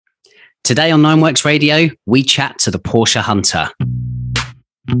Today on Nineworks Radio, we chat to the Porsche Hunter.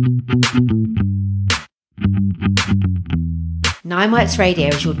 Nineworks Radio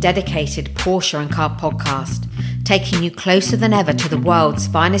is your dedicated Porsche and car podcast, taking you closer than ever to the world's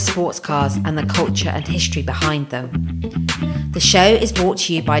finest sports cars and the culture and history behind them. The show is brought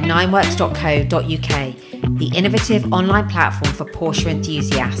to you by nineworks.co.uk, the innovative online platform for Porsche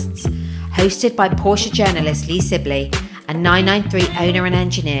enthusiasts, hosted by Porsche journalist Lee Sibley and 993 owner and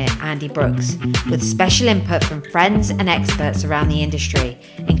engineer Andy Brooks, with special input from friends and experts around the industry,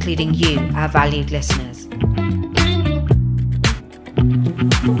 including you, our valued listeners.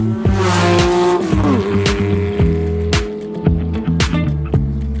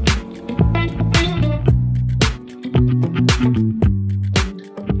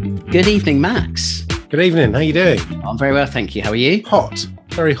 Good evening, Max. Good evening. How are you doing? I'm very well, thank you. How are you? Hot.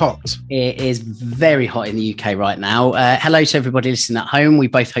 Very hot. It is very hot in the UK right now. Hello to everybody listening at home. We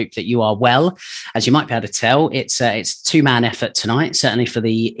both hope that you are well. As you might be able to tell, it's a two-man effort tonight, certainly for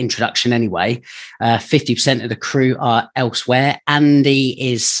the introduction anyway. 50% of the crew are elsewhere. Andy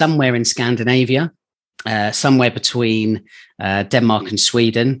is somewhere in Scandinavia, somewhere between Denmark and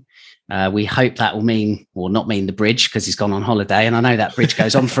Sweden. We hope that will mean, or not mean, the bridge, because he's gone on holiday. And I know that bridge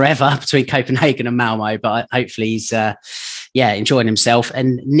goes on forever between Copenhagen and Malmo, but hopefully he's enjoying himself.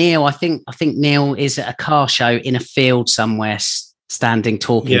 And Neil, I think Neil is at a car show in a field somewhere, standing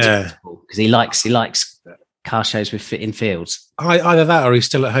talking to people, because he likes car shows in fields. Either that, or he's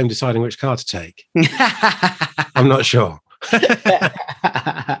still at home deciding which car to take. I'm not sure.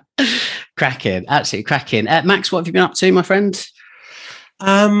 Cracking, absolutely cracking. Max, what have you been up to, my friend?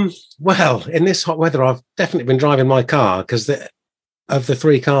 Well, in this hot weather, I've definitely been driving my car, because of the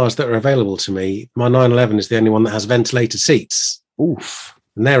three cars that are available to me, my 911 is the only one that has ventilated seats. Oof.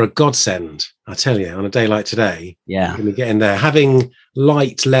 And they're a godsend, I tell you, on a day like today. Yeah. When we get in there, having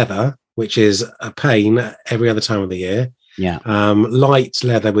light leather, which is a pain every other time of the year. Yeah. Light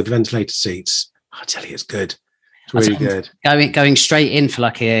leather with ventilated seats. I tell you, it's good. It's really good. Going straight in for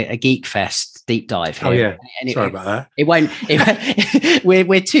like a Geek Fest deep dive here. Oh yeah. Sorry about that. It won't.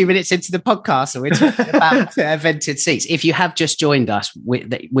 We're 2 minutes into the podcast, and we're talking about vented seats. If you have just joined us,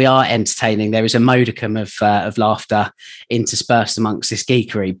 we are entertaining. There is a modicum of laughter interspersed amongst this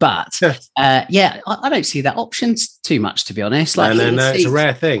geekery, but I don't see that option too much, to be honest. Like no, it's a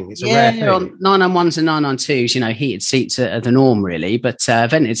rare thing. It's a rare thing. On 991s and 992s, heated seats are the norm, really, but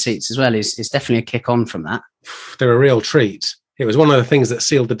vented seats as well is definitely a kick on from that. They're a real treat. It was one of the things that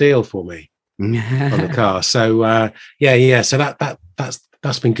sealed the deal for me on the car. So So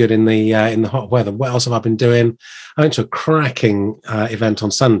that's been good in the hot weather. What else have I been doing? I went to a cracking event on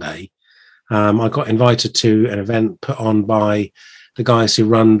Sunday. I got invited to an event put on by the guys who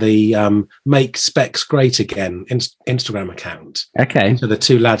run the Make Specs Great Again Instagram account. Okay. So the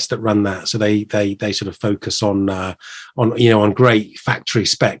two lads that run that, so they sort of focus on great factory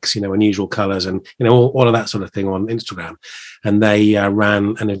specs, unusual colours and all of that sort of thing on Instagram. And they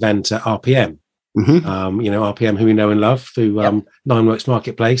ran an event at RPM. Mm-hmm. RPM, who we know and love through Nineworks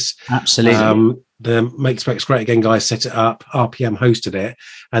Marketplace. Absolutely. The Make Specs Great Again guys set it up. RPM hosted it,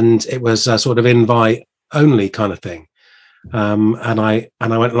 and it was a sort of invite only kind of thing. And I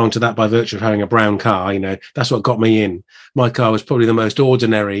went along to that by virtue of having a brown car. That's what got me in. My car was probably the most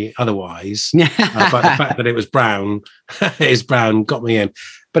ordinary otherwise, but the fact that it was brown, got me in.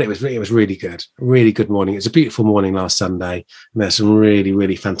 But it was really good morning. It was a beautiful morning last Sunday, and there's some really,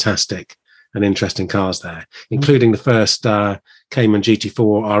 really fantastic and interesting cars there, including the first Cayman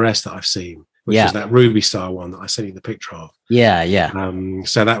GT4 RS that I've seen, which is that Ruby Star one that I sent you the picture of. Yeah.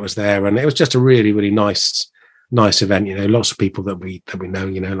 So that was there, and it was just a really, really nice event. Lots of people that we know,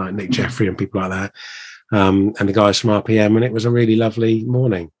 like Nick Jeffrey and people like that, and the guys from RPM, and it was a really lovely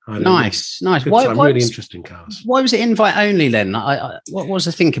morning. Nice. Really interesting cars. Why was it invite only then? What was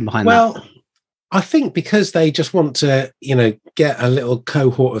the thinking behind that? Well, I think because they just want to, get a little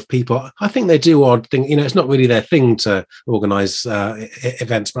cohort of people. I think they do odd things. It's not really their thing to organise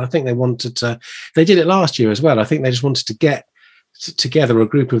events, but I think they wanted to. They did it last year as well. I think they just wanted to get together a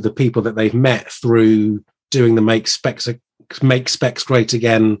group of the people that they've met through doing the Make Specs Great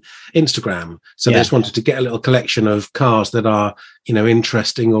Again Instagram. So they just wanted to get a little collection of cars that are,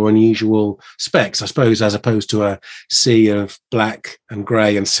 interesting or unusual specs, I suppose, as opposed to a sea of black and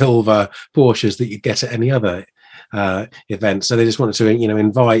grey and silver Porsches that you get at any other event. So they just wanted to,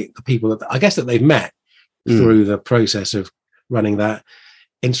 invite the people that I guess that they've met through the process of running that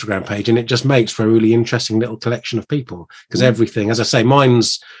Instagram page. And it just makes for a really interesting little collection of people, because everything, as I say,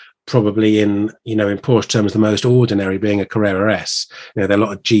 mine's probably in Porsche terms the most ordinary, being a Carrera S. There are a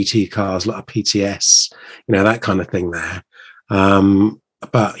lot of GT cars, a lot of PTS, that kind of thing there.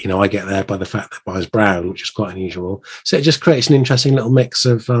 but I get there by the fact that mine's brown, which is quite unusual. So it just creates an interesting little mix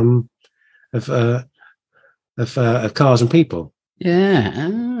of cars and people. Yeah.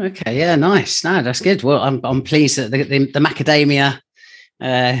 Oh, okay. Yeah. Nice. No, that's good. Well, I'm pleased that the macadamia.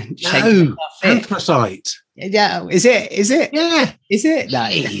 No, anthracite. Yeah. Is it? Yeah. Is it? No.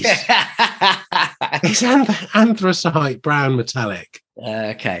 It's anthracite brown metallic.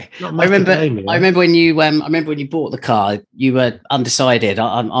 Okay. I remember when you bought the car, you were undecided.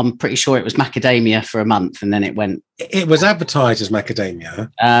 I'm pretty sure it was macadamia for a month, and then it went. It was advertised as macadamia.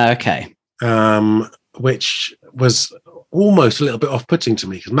 Okay. Which was almost a little bit off-putting to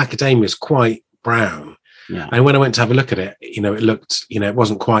me because macadamia is quite brown. Yeah. And when I went to have a look at it, it looked, it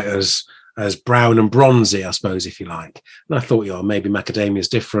wasn't quite as brown and bronzy, I suppose, if you like. And I thought, maybe macadamia is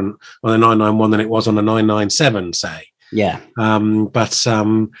different on the 991 than it was on the 997, say. Yeah. But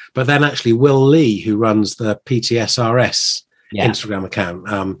then actually Will Lee, who runs the PTSRS Instagram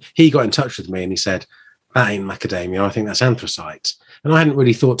account, he got in touch with me and he said, that ain't macadamia. I think that's anthracite. And I hadn't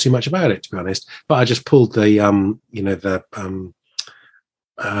really thought too much about it, to be honest. But I just pulled the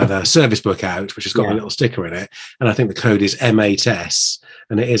service book out, which has got a little sticker in it, and I think the code is M8S,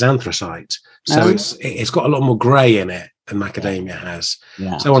 and it is anthracite. So it's got a lot more grey in it than macadamia has.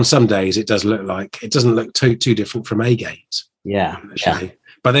 Yeah. So on some days it doesn't look too different from Agate. Yeah. Actually. Yeah.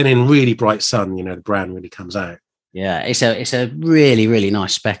 But then in really bright sun, the brown really comes out. Yeah, it's a really, really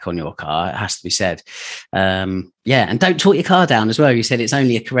nice spec on your car, it has to be said. And don't talk your car down as well. You said it's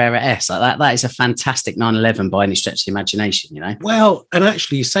only a Carrera S. Like that. That is a fantastic 911 by any stretch of the imagination, Well, and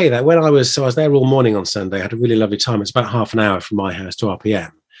actually you say that when I was there all morning on Sunday, I had a really lovely time. It's about half an hour from my house to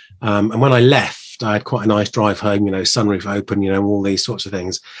RPM. And when I left, I had quite a nice drive home, sunroof open, all these sorts of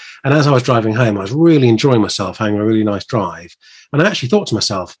things. And as I was driving home, I was really enjoying myself, having a really nice drive. And I actually thought to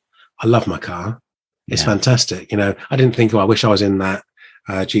myself, I love my car. It's fantastic. I didn't think, I wish I was in that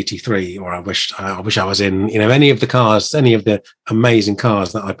GT3, or I wish I was in, any of the amazing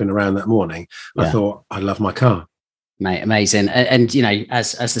cars that I've been around that morning. I thought, I love my car. Mate, amazing. And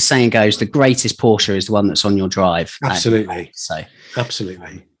as the saying goes, the greatest Porsche is the one that's on your drive. Absolutely. So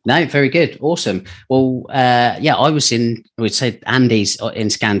absolutely. No, very good. Awesome. Well, I was we'd say Andes in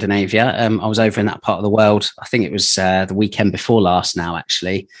Scandinavia. I was over in that part of the world. I think it was the weekend before last now,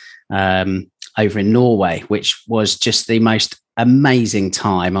 actually. Over in Norway, which was just the most amazing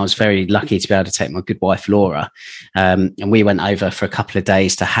time. I was very lucky to be able to take my good wife Laura, and we went over for a couple of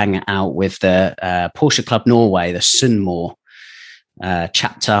days to hang out with the Porsche Club Norway, the Sunnmøre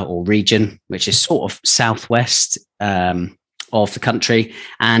chapter or region, which is sort of southwest of the country.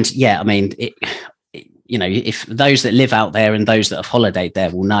 And if those that live out there and those that have holidayed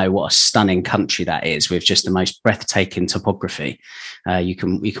there will know what a stunning country that is, with just the most breathtaking topography you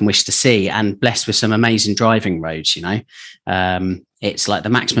can wish to see, and blessed with some amazing driving roads. It's like the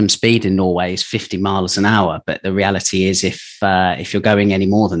maximum speed in Norway is 50 miles an hour, but the reality is if you're going any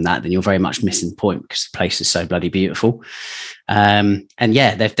more than that, then you're very much missing the point, because the place is so bloody beautiful.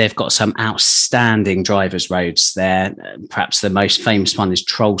 They've got some outstanding drivers' roads there. Perhaps the most famous one is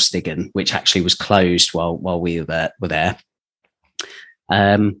Trollstigen, which actually was closed while we were there.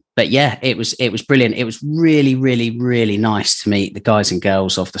 It was brilliant. It was really, really, really nice to meet the guys and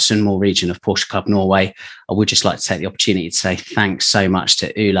girls of the Sunnmøre region of Porsche Club Norway. I would just like to take the opportunity to say thanks so much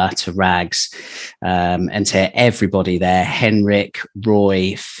to Ulla, to Rags, and to everybody there, Henrik,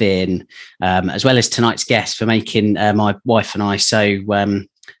 Roy, Finn, as well as tonight's guest, for making my wife and I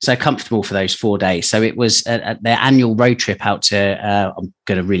so comfortable for those 4 days. So it was their annual road trip out to, I'm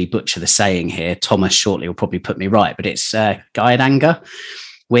going to really butcher the saying here, Thomas shortly will probably put me right, but it's Geiranger,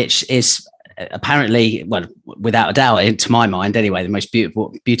 which is apparently, well, without a doubt, to my mind anyway, the most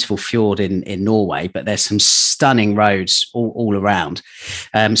beautiful fjord in Norway. But there's some stunning roads all around.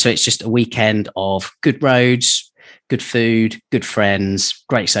 So it's just a weekend of good roads, good food, good friends,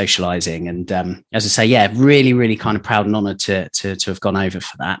 great socializing. And as I say, really, really kind of proud and honored to have gone over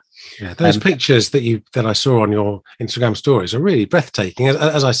for that. Yeah, those pictures that I saw on your Instagram stories are really breathtaking.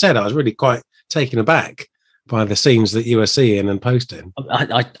 As I said, I was really quite taken aback by the scenes that you were seeing and posting.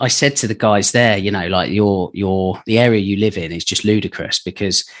 I said to the guys there, like the area you live in is just ludicrous,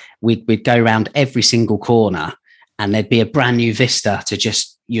 because we'd go around every single corner and there'd be a brand new vista to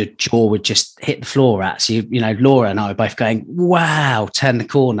just, your jaw would just hit the floor at. So, Laura and I were both going, wow, turn the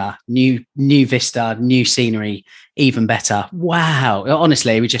corner, new vista, new scenery, even better. Wow.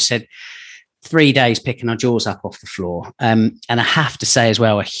 Honestly, we just said 3 days picking our jaws up off the floor. And I have to say as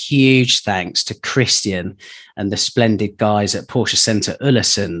well, a huge thanks to Christian and the splendid guys at Porsche Center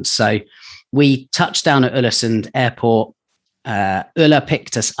Ullesund. So we touched down at Ullesund Airport Ulla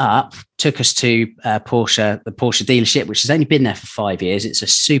picked us up, took us to the Porsche dealership, which has only been there for 5 years. It's a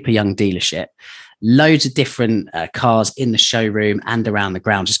super young dealership. Loads of different cars in the showroom and around the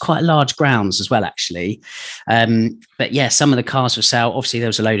grounds. It's quite large grounds as well, actually. But yeah, some of the cars for sale. Obviously, there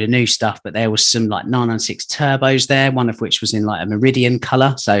was a load of new stuff, but there was some like 996 turbos there, one of which was in like a Meridian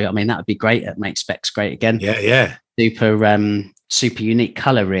color. So, I mean, that would be great. It makes specs great again. Yeah. Super unique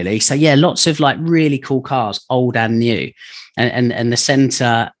color, really. So yeah, lots of like really cool cars, old and new. And the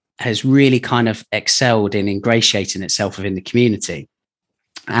centre has really kind of excelled in ingratiating itself within the community.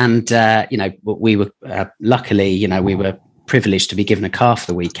 And, we were luckily, we were privileged to be given a car for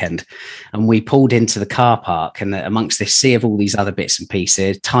the weekend. And we pulled into the car park, and amongst this sea of all these other bits and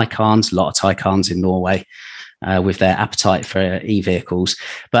pieces, Taycans, a lot of Taycans in Norway, with their appetite for e-vehicles.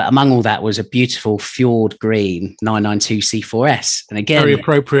 But among all that was a beautiful fjord green 992 C4S. And again, very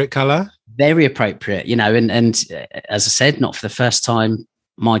appropriate colour. Very appropriate, and as I said, not for the first time,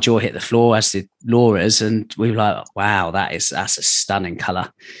 my jaw hit the floor, as did Laura's, and we were like, wow, that's a stunning colour.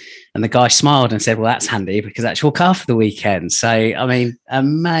 And the guy smiled and said, well, that's handy because that's your car for the weekend. So, I mean,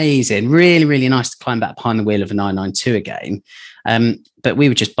 amazing. Really, really nice to climb back behind the wheel of a 992 again. But we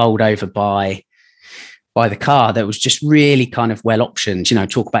were just bowled over by the car that was just really kind of well optioned.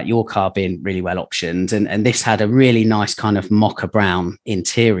 Talk about your car being really well optioned. And this had a really nice kind of mocha brown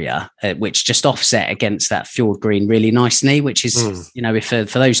interior, which just offset against that fjord green really nicely, which is, if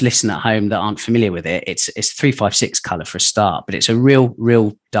for those listening at home that aren't familiar with it, it's 356 color for a start, but it's a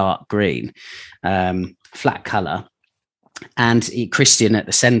real dark green, flat color. And Christian at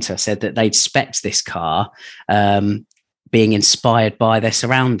the centre said that they'd spec'd this car, being inspired by their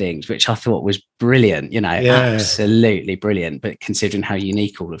surroundings, which I thought was brilliant, absolutely brilliant, but considering how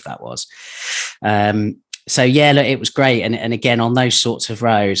unique all of that was. So yeah, look, it was great. And again, on those sorts of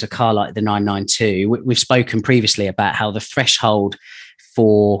roads, a car like the 992, we've spoken previously about how the threshold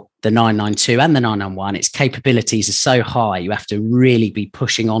for the 992 and the 991, its capabilities are so high, you have to really be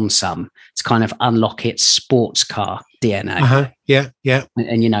pushing on some to kind of unlock its sports car DNA. Yeah.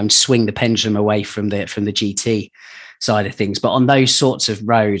 And swing the pendulum away from the GT side of things. But on those sorts of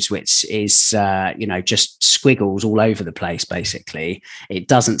roads, which is just squiggles all over the place, basically, it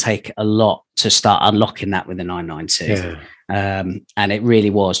doesn't take a lot to start unlocking that with the 992. And it really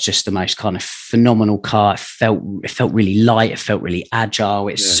was just the most kind of phenomenal car. It felt really light, it felt really agile.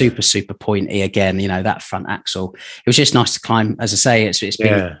 It's super pointy again, that front axle. It was just nice to climb. As I say, it's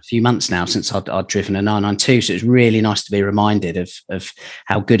been a few months now since I'd driven a 992, so it's really nice to be reminded of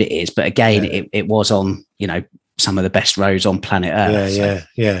how good it is. But again, it was on some of the best roads on planet Earth.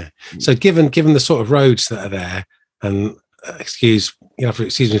 So given the sort of roads that are there, and excuse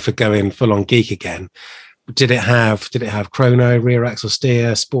me for going full on geek again, did it have chrono, rear axle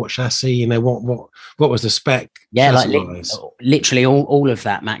steer, sport chassis? What was the spec? Literally all of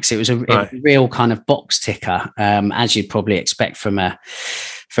that, Max. It was a real kind of box ticker, as you'd probably expect from a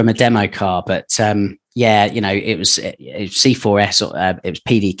demo car. But it was C4S, it was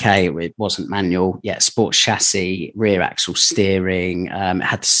PDK, it wasn't manual. Sports chassis, rear axle steering, it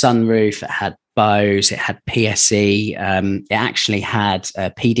had the sunroof, it had Bose, it had PSE, it actually had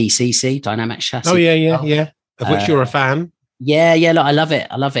PDCC, dynamic chassis. Oh yeah. Of which you're a fan. Yeah. Look, I love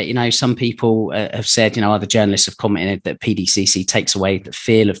it. Some people have said, other journalists have commented that PDCC takes away the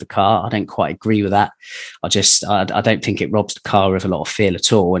feel of the car. I don't quite agree with that. I don't think it robs the car of a lot of feel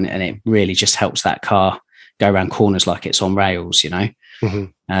at all. And it really just helps that car go around corners like it's on rails,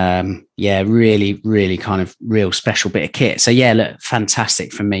 Really, really kind of real special bit of kit. So look,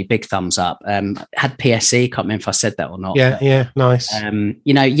 fantastic from me. Big thumbs up. Had PSE, can't remember if I said that or not. Nice. And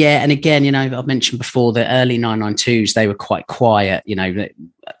again, I've mentioned before the early 992s, they were quite quiet.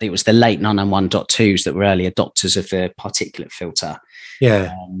 It was the late 991.2s that were early adopters of the particulate filter.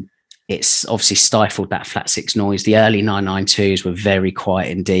 It's obviously stifled that flat six noise. The early 992s were very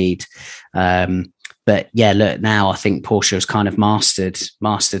quiet indeed. But look, now I think Porsche has kind of mastered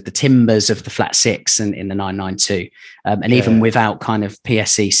the timbers of the flat six and in the 992. And even without kind of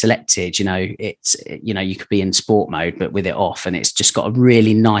PSE selected, it's, you could be in sport mode, but with it off, and it's just got a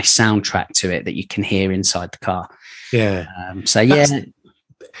really nice soundtrack to it that you can hear inside the car.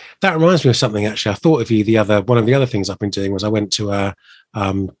 That reminds me of something, actually. I thought of you one of the other things I've been doing was I went to not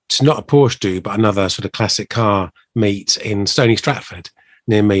a Porsche do, but another sort of classic car meet in Stony Stratford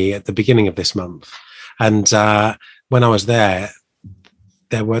near me at the beginning of this month. And when I was there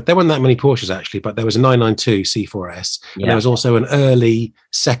weren't that many Porsches actually, but there was a 992 C4S, and there was also an early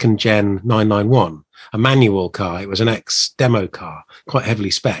second gen 991, a manual car. It was an ex demo car, quite heavily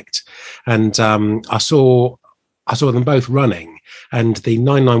spec'd. And I saw I saw them both running, and the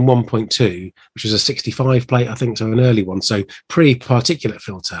 991.2, which was a 65 plate, I think, so an early one, so pre-particulate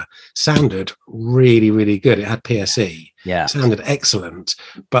filter, sounded really, really good. It had PSE, sounded excellent,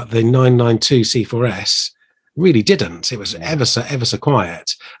 but the 992 C4S really didn't. It was ever so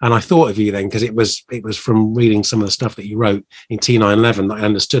quiet. And I thought of you then, because it was from reading some of the stuff that you wrote in T911 that I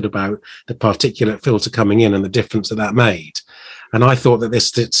understood about the particulate filter coming in and the difference that made. And I thought that this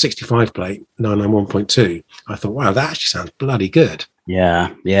 65 plate 991.2, I thought, wow, that actually sounds bloody good.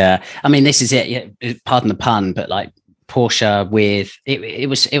 Yeah. I mean, this is it. Pardon the pun, but like Porsche with it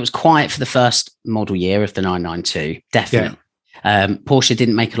was quiet for the first model year of the 992, definitely. Porsche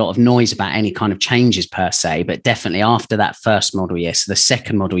didn't make a lot of noise about any kind of changes per se, but definitely after that first model year, so the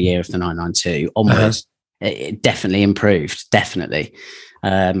second model year of the 992 onwards, it definitely improved, definitely.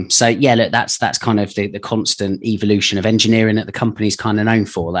 So yeah, look, that's kind of the constant evolution of engineering that the company's kind of known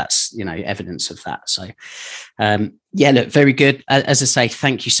for. That's, evidence of that. So yeah, look, very good. As I say,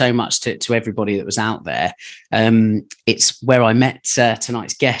 thank you so much to everybody that was out there. It's where I met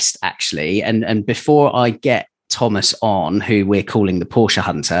tonight's guest, actually. And before I get Thomas on, who we're calling the Porsche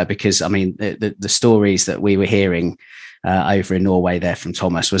Hunter, because I mean the stories that we were hearing over in Norway there from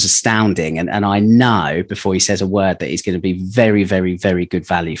Thomas was astounding, and I know before he says a word that he's going to be very, very, very good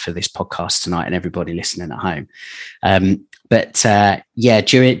value for this podcast tonight and everybody listening at home. But yeah,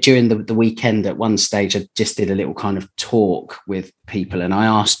 during the weekend at one stage I just did a little kind of talk with people, and I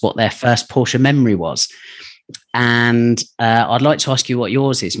asked what their first Porsche memory was. And I'd like to ask you what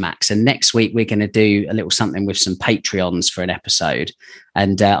yours is, Max. And next week we're going to do a little something with some Patreons for an episode.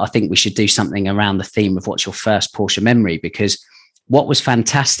 And I think we should do something around the theme of what's your first Porsche memory, because what was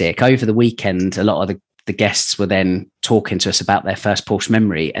fantastic over the weekend, a lot of the guests were then talking to us about their first Porsche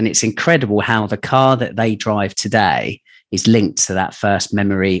memory. And it's incredible how the car that they drive today is linked to that first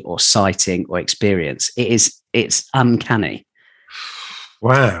memory or sighting or experience. It's uncanny.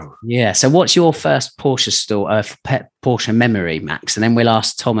 Wow. Yeah. So what's your first Porsche Porsche memory, Max? And then we'll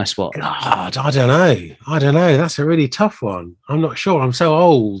ask Thomas what. God, I don't know. That's a really tough one. I'm not sure. I'm so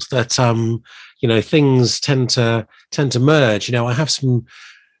old that things tend to merge. I have some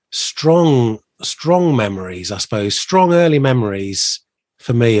strong memories, I suppose, strong early memories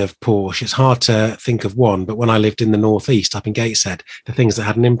for me of Porsche. It's hard to think of one, but when I lived in the Northeast up in Gateshead, the things that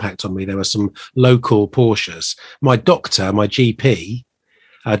had an impact on me, there were some local Porsches. My doctor, my GP,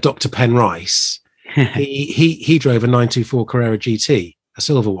 Dr. Penn Rice, he drove a 924 Carrera GT, a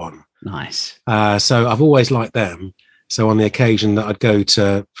silver one. Nice. So I've always liked them. So on the occasion that I'd go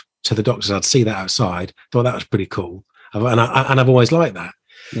to the doctors, I'd see that outside. Thought that was pretty cool, and I've always liked that.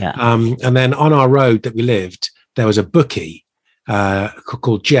 Yeah. And then on our road that we lived, there was a bookie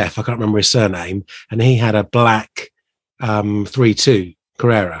called Jeff. I can't remember his surname, and he had a black 3.2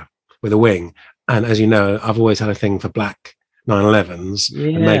 Carrera with a wing. And as you know, I've always had a thing for black 911s,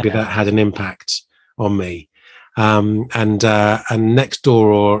 and maybe that had an impact on me. And next door,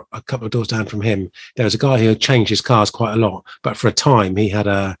 or a couple of doors down from him, there was a guy who had changed his cars quite a lot, but for a time he had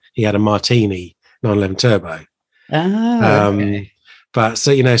a Martini 911 turbo. Okay. But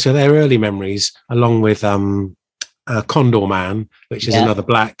so they're early memories, along with Condor Man, which is another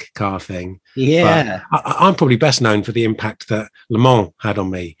black car thing. Yeah. But I'm probably best known for the impact that Le Mans had on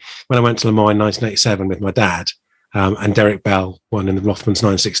me when I went to Le Mans in 1987 with my dad. And Derek Bell won in the Rothmans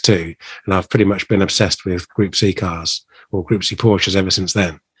 962, and I've pretty much been obsessed with Group C cars or Group C Porsches ever since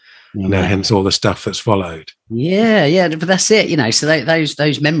then. Hence all the stuff that's followed. Yeah, but that's it. So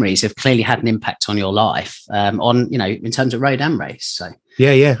those memories have clearly had an impact on your life, on in terms of road and race. So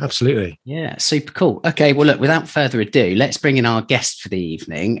yeah, absolutely. Yeah, super cool. Okay, well, look, without further ado, let's bring in our guest for the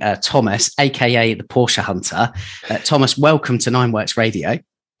evening, Thomas, aka the Porsche Hunter. Thomas, welcome to Nineworks Radio.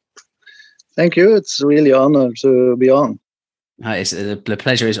 Thank you. It's really an honor to be on. The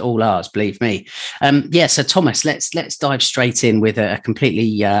pleasure is all ours, believe me. So Thomas, let's dive straight in with a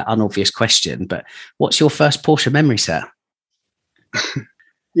completely unobvious question. But what's your first Porsche memory, sir?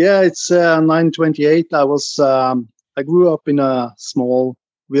 Yeah, it's 928. I grew up in a small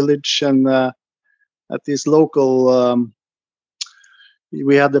village, and at this local,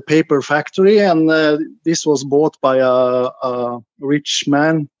 we had a paper factory, and this was bought by a rich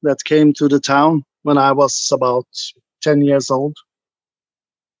man that came to the town when I was about 10 years old.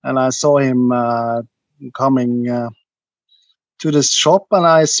 And I saw him coming to this shop, and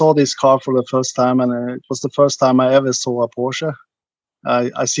I saw this car for the first time, and it was the first time I ever saw a Porsche.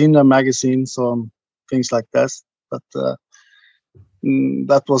 I seen the magazines on things like this, but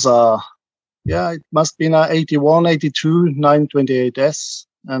that was it must be an 81, 82 928S,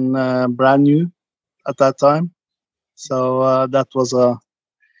 and brand new at that time. So that was a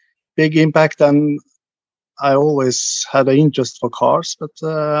big impact. And I always had an interest for cars, but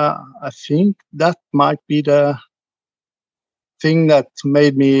I think that might be the thing that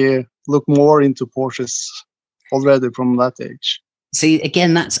made me look more into Porsches already from that age. See,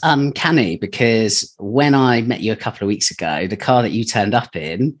 again, that's uncanny, because when I met you a couple of weeks ago, the car that you turned up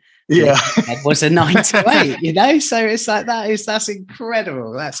in was a 928, so it's like that's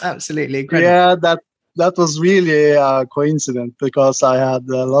incredible. That's absolutely incredible. Yeah, that was really a coincidence, because I had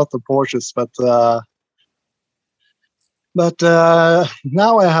a lot of Porsches, but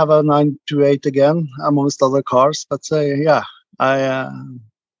now I have a 928 again, amongst other cars. But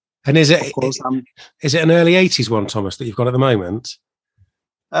and is it, of course, is it an early 80s one, Thomas, that you've got at the moment?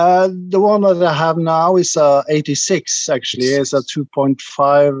 The one that I have now is a 86, actually. It's a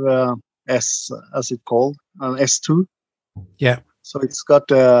 2.5 S, as it's called, an S2. Yeah. So it's got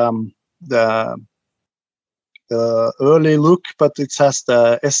the early look, but it has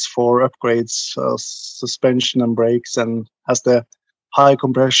the S4 upgrades, suspension and brakes, and has the high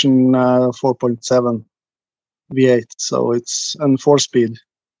compression 4.7 V8. So it's and 4-speed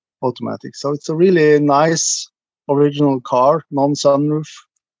automatic. So it's a really nice original car, non-sunroof,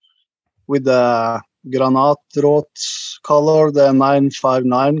 with the Granatrot color, the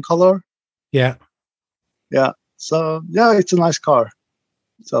 959 color. Yeah. Yeah. So it's a nice car.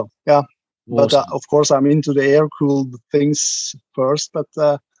 So yeah. Awesome. But of course, I'm into the air-cooled things first. But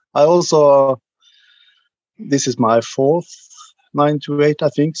I also, this is my fourth 928, I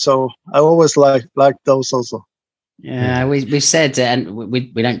think. So I always like those also. Yeah, we've said, and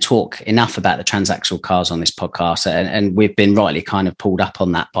we don't talk enough about the transaxle cars on this podcast, and we've been rightly kind of pulled up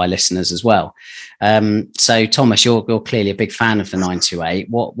on that by listeners as well. So, Thomas, you're clearly a big fan of the 928.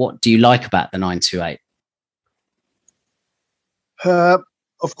 What do you like about the 928?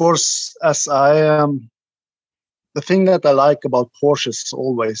 Of course, as I am, the thing that I like about Porsches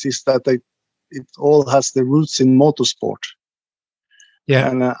always is that it all has the roots in motorsport. Yeah,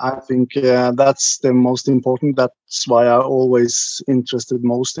 and I think that's the most important. That's why I always interested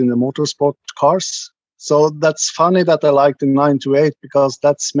most in the motorsport cars. So that's funny that I like the 928, because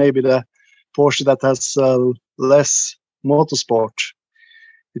that's maybe the Porsche that has less motorsport.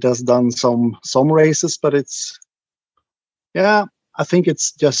 It has done some races, but it's I think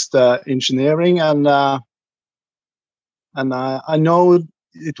it's just engineering, and I know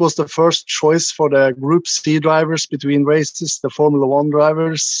it was the first choice for the Group C drivers between races, the Formula One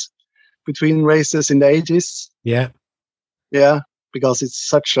drivers between races in the 80s. Yeah. Yeah, because it's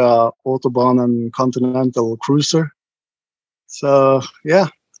such a Autobahn and Continental cruiser. So, yeah,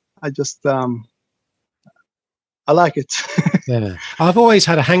 I just, I like it. Yeah. I've always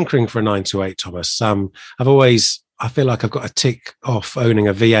had a hankering for a 928, Thomas. I feel like I've got to tick off owning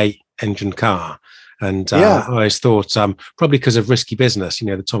a V8 engine car. And I always thought, probably because of Risky Business,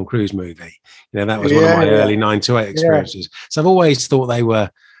 the Tom Cruise movie, that was one of my early 928 experiences. Yeah. So I've always thought they were,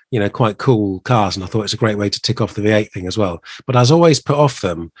 quite cool cars. And I thought it's a great way to tick off the V8 thing as well. But I was always put off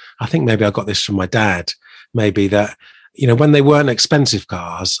them. I think maybe I got this from my dad, maybe that, when they weren't expensive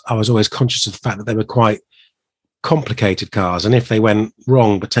cars, I was always conscious of the fact that they were quite complicated cars. And if they went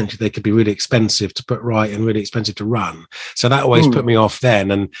wrong, potentially they could be really expensive to put right and really expensive to run. So that always put me off then.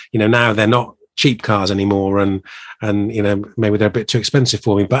 And, now they're not cheap cars anymore, and maybe they're a bit too expensive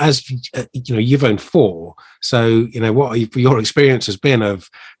for me. But as you've owned 4, so what your experience has been of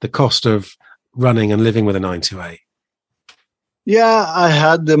the cost of running and living with a 928? Yeah, I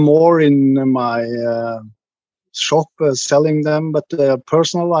had more in my shop selling them, but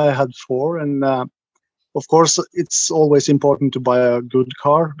personal I had 4, and of course it's always important to buy a good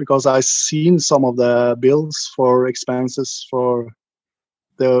car, because I've seen some of the bills for expenses for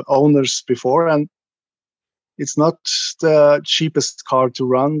the owners before, and it's not the cheapest car to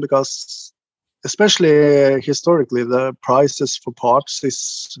run, because especially historically the prices for parts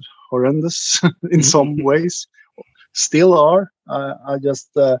is horrendous in some ways, still are. I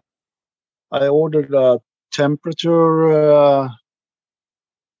ordered a temperature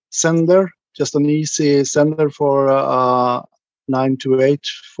sender, just an easy sender for 928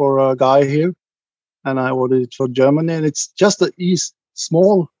 for a guy here, and I ordered it for Germany, and it's just a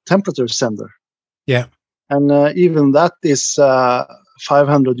small temperature sender. Yeah. And even that is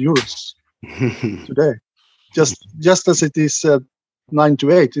 500 euros today. Just as it is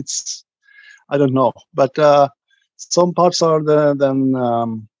 928, it's, I don't know. But some parts are then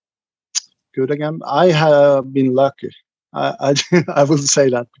good again. I have been lucky. I will say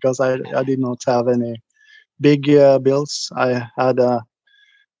that, because I did not have any big bills. I had a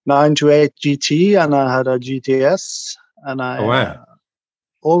 928 GT, and I had a GTS, and I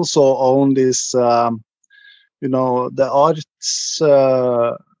also own this, the Arts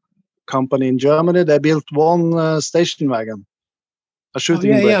company in Germany. They built one station wagon, a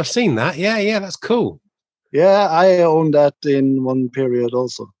shooting brake. Yeah, I've seen that. Yeah, that's cool. Yeah, I owned that in one period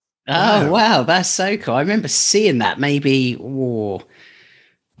also. Oh, wow. That's so cool. I remember seeing that maybe,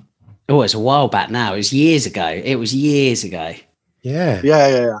 it's a while back now. It was years ago.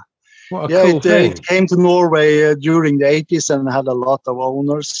 Yeah. What a cool thing. It came to Norway during the 80s and had a lot of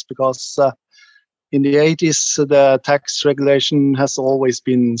owners because in the 80s, the tax regulation has always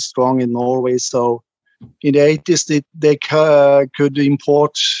been strong in Norway. So in the 80s, they could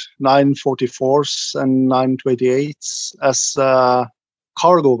import 944s and 928s as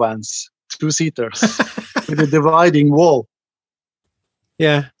cargo vans, 2-seaters, with a dividing wall.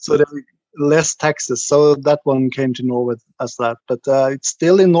 Yeah. So there were less taxes. So that one came to Norway as that. But it's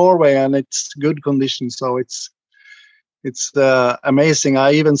still in Norway and it's good condition. So it's amazing.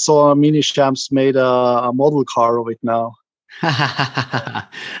 I even saw Mini Champs made a model car of it now. I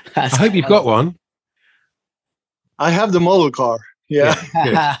hope you've got one. I have the model car. Yeah.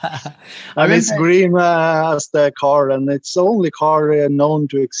 And it's green as the car, and it's the only car known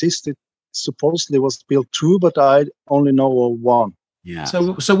to exist. It supposedly was built 2, but I only know of 1. Yeah.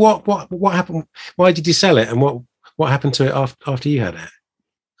 So what happened? Why did you sell it, and what happened to it after you had it?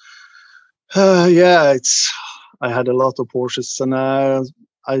 I had a lot of Porsches, and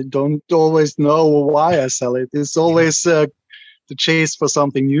I don't always know why I sell it. It's always the chase for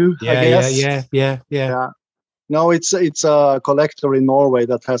something new. I guess. Yeah. No, it's a collector in Norway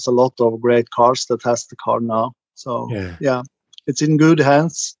that has a lot of great cars that has the car now. So yeah, it's in good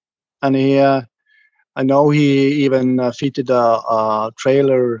hands. And I know he even fitted a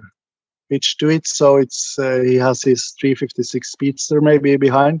trailer hitch to it, so he has his 356 Speedster maybe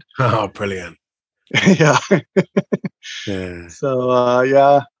behind. Oh, brilliant! Yeah.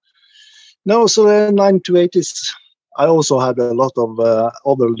 So no, so the 928 I also had a lot of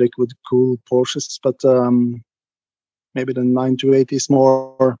other liquid cooled Porsches, but maybe the 928 is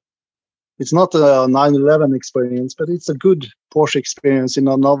more. It's not a 911 experience, but it's a good Porsche experience in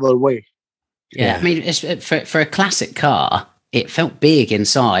another way. Yeah, I mean, for a classic car, it felt big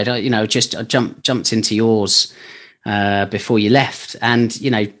inside. I jumped into yours before you left, and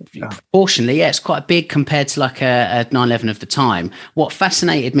proportionally, it's quite big compared to like a 911 of the time. What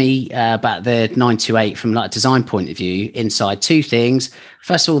fascinated me about the 928 from like a design point of view, inside, 2 things.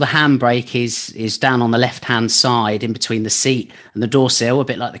 First of all, the handbrake is down on the left hand side, in between the seat and the door sill, a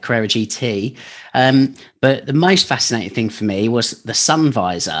bit like the Carrera GT. But the most fascinating thing for me was the sun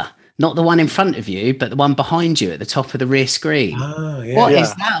visor. Not the one in front of you, but the one behind you at the top of the rear screen. What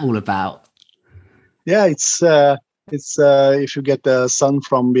is that all about? Yeah, it's if you get the sun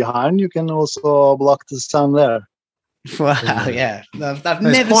from behind, you can also block the sun there. Wow, yeah. I've There's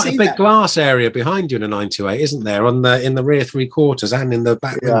never quite seen a big that. glass area behind you in a 928, isn't there? In the rear 3/4 and in the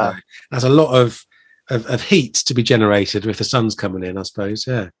back window. There's a lot of heat to be generated with the sun's coming in, I suppose.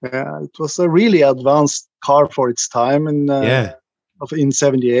 Yeah, it was a really advanced car for its time, and in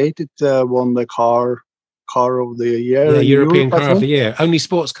 '78 it won the car of the year. Yeah, European Car of the Year. Only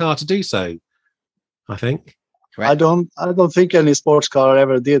sports car to do so, I think. Correct. I don't think any sports car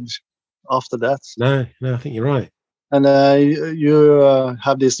ever did after that. No, I think you're right. And you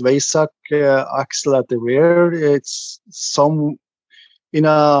have this Weissach axle at the rear. It's in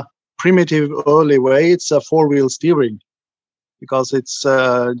a primitive early way, it's a 4-wheel steering because it's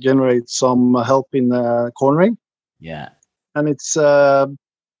generates some help in cornering. Yeah. And it's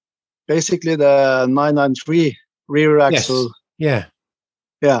basically the 993 rear axle. Yes.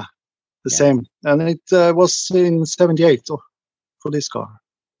 Yeah. The same. And it was in '78 for this car.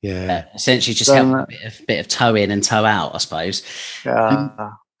 Yeah. Essentially just help a bit of toe in and toe out, I suppose. Yeah.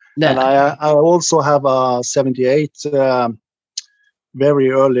 And I also have a '78 very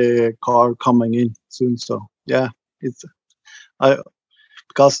early car coming in soon. So yeah,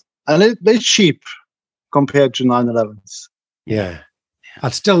 they're cheap compared to 911s. Yeah.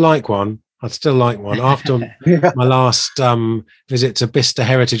 I'd still like one. After my last visit to Bicester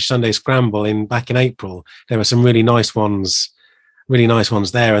Heritage Sunday Scramble back in April, there were some really nice ones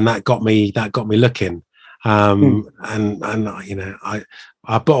there, and that got me looking. And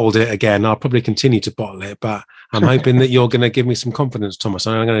I bottled it again. I'll probably continue to bottle it, but I'm hoping that you're going to give me some confidence, Thomas,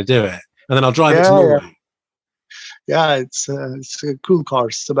 and I'm going to do it, and then I'll drive it to Norway. Yeah, it's a cool car,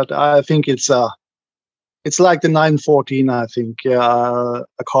 but I think it's like the 914, I think, a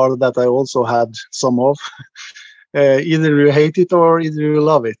car that I also had some of. Either you hate it or either you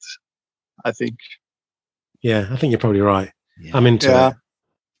love it, I think. Yeah, I think you're probably right. Yeah. I'm into it.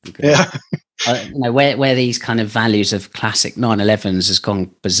 Okay. Yeah. Where these kind of values of classic 911s has gone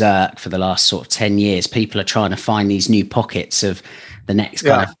berserk for the last sort of 10 years, people are trying to find these new pockets of the next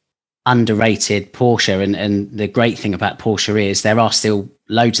kind of underrated Porsche, and the great thing about Porsche is there are still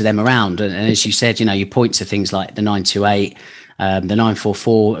loads of them around, and as you said, you point to things like the 928, the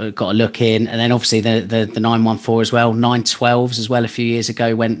 944 got a look in, and then obviously the 914 as well, 912s as well a few years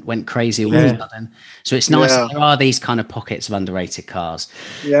ago went crazy all of a sudden. So it's nice that there are these kind of pockets of underrated cars.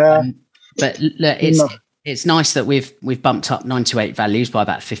 But look, it's nice that we've bumped up 928 values by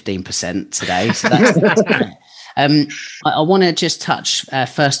about 15% today, so that's great. I want to just touch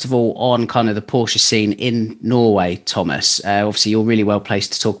first of all on kind of the Porsche scene in Norway, Thomas. Obviously, you're really well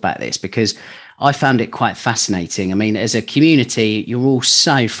placed to talk about this because I found it quite fascinating. I mean, as a community, you're all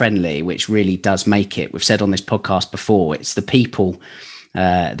so friendly, which really does make it. We've said on this podcast before, it's the people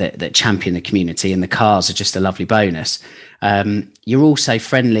that champion the community, and the cars are just a lovely bonus. You're also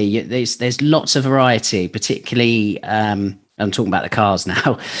friendly. There's lots of variety, particularly. I'm talking about the cars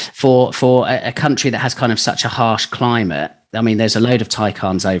now. For a country that has kind of such a harsh climate, I mean, there's a load of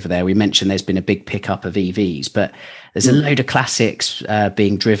Taycans over there. We mentioned there's been a big pickup of EVs, but there's a load of classics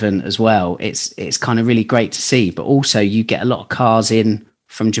being driven as well. It's kind of really great to see. But also, you get a lot of cars in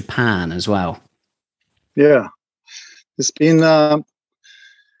from Japan as well. Yeah, it's been.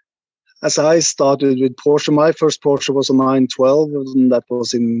 As I started with Porsche, my first Porsche was a 912, and that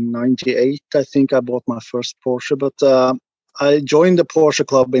was in '98. I think I bought my first Porsche, but I joined the Porsche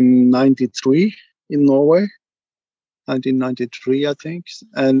Club in '93 in Norway, 1993, I think.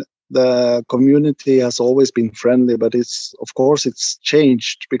 And the community has always been friendly, but it's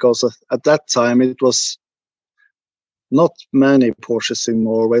changed because at that time it was not many Porsches in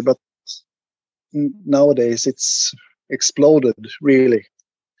Norway, but nowadays it's exploded really.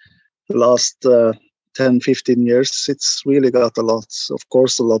 The last 10, 15 years, it's really got a lot. Of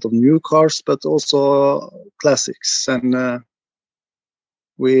course, a lot of new cars, but also classics. And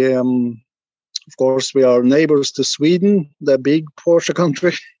we, of course, we are neighbors to Sweden, the big Porsche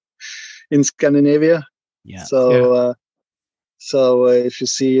country in Scandinavia. Yeah. So if you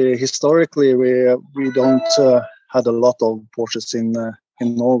see historically, we don't had a lot of Porsches in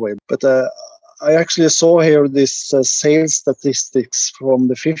Norway, but. I actually saw here this sales statistics from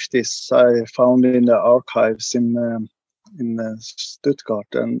the 50s I found in the archives in Stuttgart,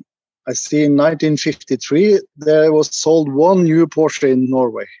 and I see in 1953 there was sold one new Porsche in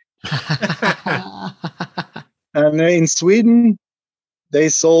Norway, and in Sweden they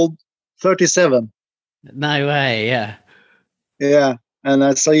sold 37. No way, yeah. Yeah, and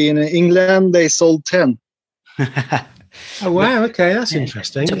I see in England they sold 10. Oh wow! Okay, that's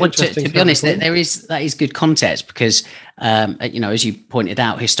interesting. To be honest, that is good context because, as you pointed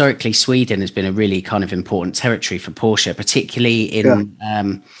out, historically Sweden has been a really kind of important territory for Porsche, particularly in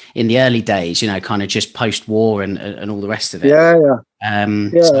the early days. Kind of just post-war and all the rest of it. So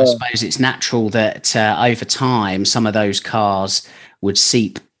I suppose it's natural that over time some of those cars would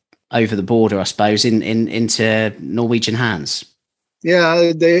seep over the border, I suppose, into Norwegian hands. Yeah,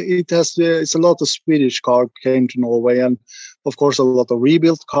 it's a lot of Swedish cars came to Norway, and of course a lot of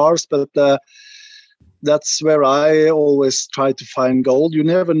rebuilt cars. But that's where I always try to find gold. You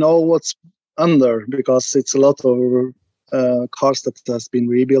never know what's under because it's a lot of cars that has been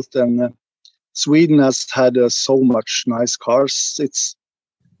rebuilt, and Sweden has had so much nice cars.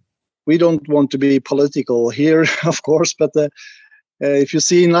 We don't want to be political here, of course, but if you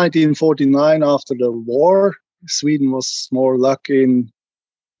see in 1949 after the war. Sweden was more lucky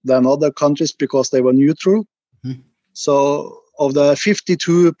than other countries because they were neutral. Mm-hmm. So of the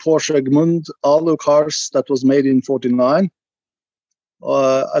 52 Porsche Egmont Alu cars that was made in 49,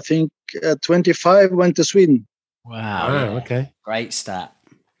 I think 25 went to Sweden. Wow. Okay. Great stat.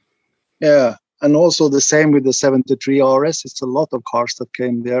 Yeah. And also the same with the 73 RS. It's a lot of cars that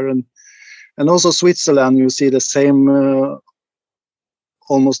came there. And also Switzerland, you see the same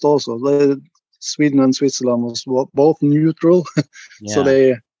almost also. Sweden and Switzerland was both neutral, so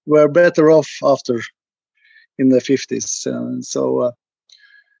they were better off after in the 50s.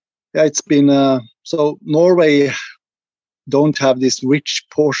 It's been so Norway don't have this rich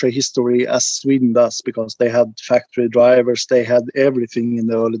Porsche history as Sweden does because they had factory drivers, they had everything in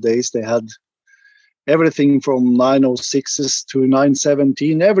the early days. They had everything from 906s to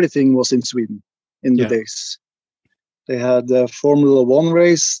 917. Everything was in Sweden in the days. They had the Formula One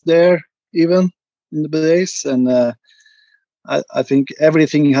race there. Even in the days, and I think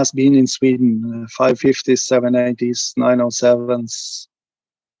everything has been in Sweden: 550s, 780s, 907s,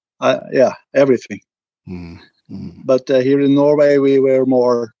 everything. But here in Norway, we were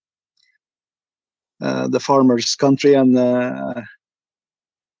more the farmers' country, and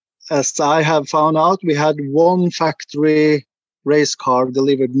as I have found out, we had one factory race car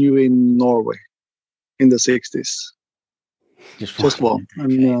delivered new in Norway in the 60s. Just one.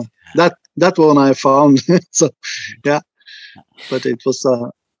 And, that one I found. So yeah, but it was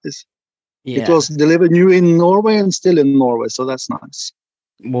it was delivered new in Norway and still in Norway, so that's nice.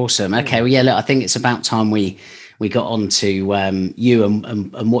 Awesome. Okay, well, yeah, look, I think it's about time we got on to you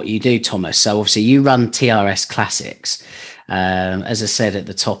and what you do, Thomas. So obviously you run TRS Classics. As I said at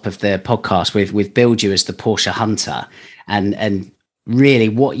the top of the podcast, we've billed you as the Porsche Hunter, and really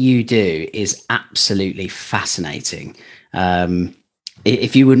what you do is absolutely fascinating.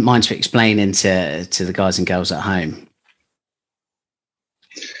 If you wouldn't mind to explain to the guys and girls at home.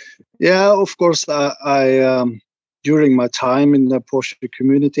 Yeah, of course. I during my time in the Porsche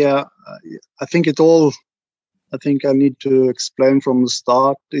community, I think I need to explain from the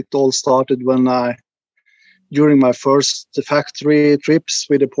start. It all started when during my first factory trips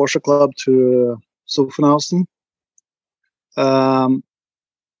with the Porsche Club to Zuffenhausen.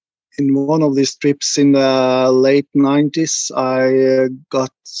 In one of these trips in the late 90s, I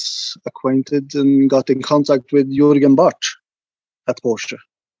got acquainted and got in contact with Jürgen Barth at Porsche.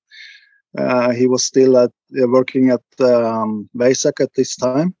 He was still working at Weissach at this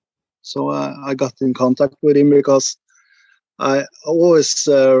time. So I got in contact with him because I always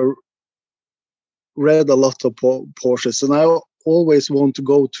read a lot of Porsches, and I always want to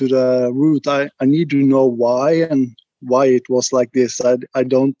go to the root. I need to know why it was like this. I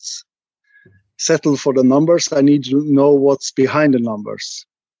don't settle for the numbers. I need to know what's behind the numbers.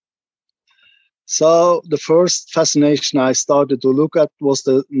 So the first fascination I started to look at was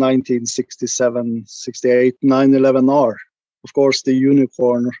the 1967-68 911R. Of course, the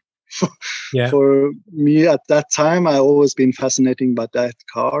unicorn. For me at that time, I always been fascinated by that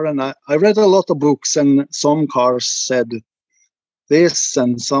car. And I read a lot of books, and some cars said this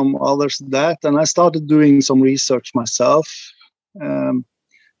and some others that. And I started doing some research myself. And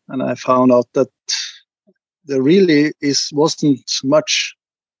I found out that there really wasn't much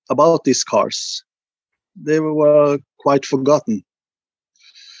about these cars. They were quite forgotten.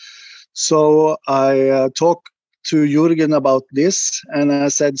 So I talked to Jürgen about this, and I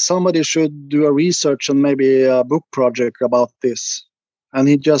said somebody should do a research and maybe a book project about this. And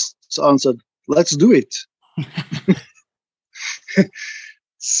he just answered, "Let's do it."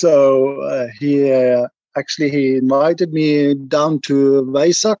 So he invited me down to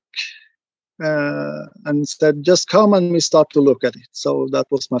Weissach and said, "Just come and we start to look at it." So that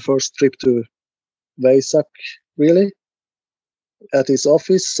was my first trip to Weissach, really, at his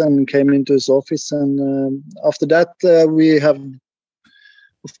office, and came into his office. And after that, we have,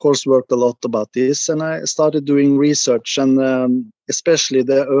 of course, worked a lot about this. And I started doing research, and especially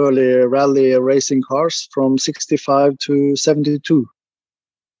the early rally racing cars from 65 to 72.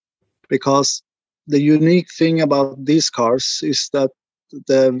 Because the unique thing about these cars is that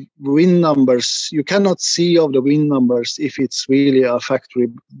the win numbers, you cannot see of the win numbers if it's really a factory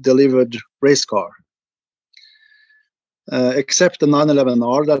delivered race car. Except the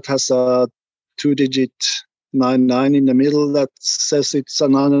 911R that has a 2-digit 99 in the middle that says it's a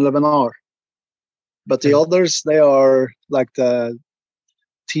 911R. But the others, they are like the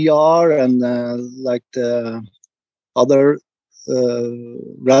TR and like the other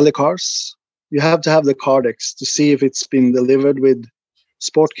rally cars. You have to have the Cardex to see if it's been delivered with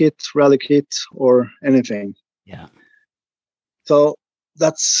sport kit, rally kit, or anything. Yeah. So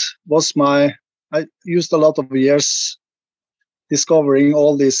I used a lot of years discovering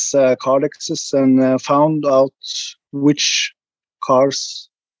all these Cardexes and found out which cars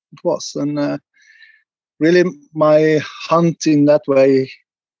it was. And really my hunt in that way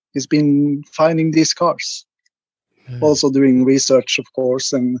has been finding these cars. Also doing research, of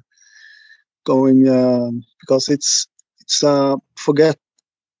course, and going because it's forget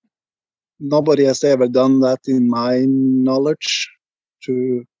nobody has ever done that in my knowledge,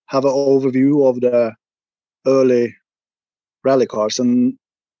 to have an overview of the early rally cars. And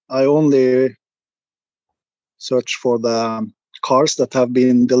I only search for the cars that have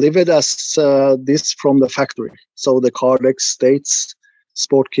been delivered as this from the factory. So the Cardex states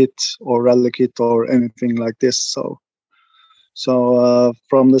sport kit or rally kit or anything like this. So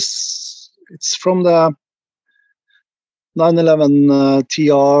from this, it's from the 911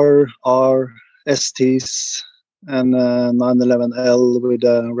 TR, R, STs, and 911L with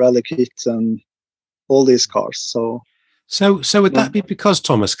a rally kit and all these cars. So would that be because,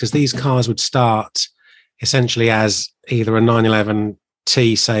 Thomas, because these cars would start essentially as either a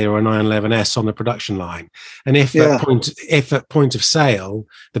 911T, say, or a 911S on the production line, and if at point of sale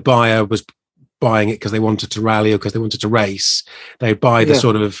the buyer was buying it because they wanted to rally or because they wanted to race, they'd buy the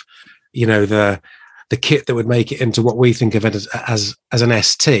sort of, the the kit that would make it into what we think of it as an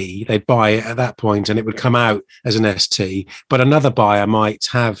ST. They'd buy it at that point and it would come out as an ST. But another buyer might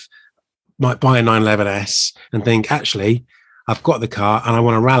buy a 911S and think, actually, I've got the car and I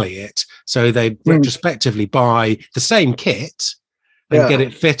want to rally it. So they'd retrospectively buy the same kit and get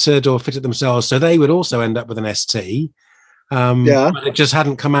it fitted or fit it themselves. So they would also end up with an ST. But it just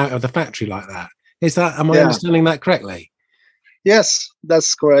hadn't come out of the factory like that. Am I understanding that correctly? Yes,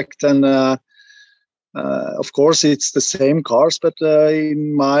 that's correct. And of course, it's the same cars, but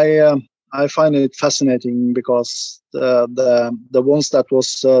I find it fascinating because the ones that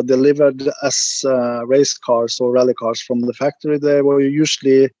was delivered as race cars or rally cars from the factory, they were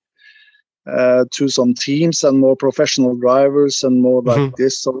usually to some teams and more professional drivers and more like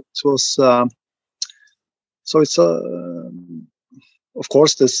this. So it was. So it's of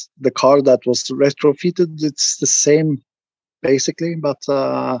course the car that was retrofitted. It's the same basically, but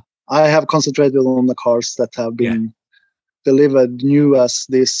I have concentrated on the cars that have been delivered new as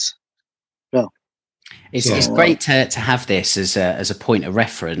this. Yeah, it's great to have this as a point of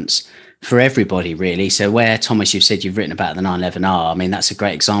reference for everybody, really. So where, Thomas, you've said you've written about the 911R, I mean, that's a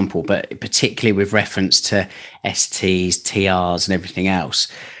great example, but particularly with reference to STs, TRs and everything else.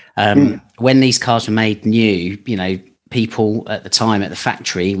 When these cars were made new, people at the time at the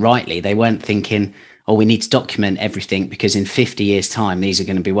factory, rightly, they weren't thinking, oh, we need to document everything because in 50 years' time, these are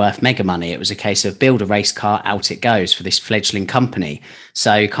going to be worth mega money. It was a case of build a race car, out it goes for this fledgling company.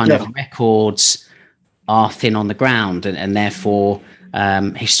 So kind of records are thin on the ground and therefore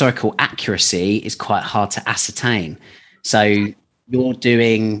historical accuracy is quite hard to ascertain. So you're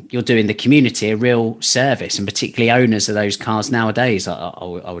doing the community a real service, and particularly owners of those cars nowadays, I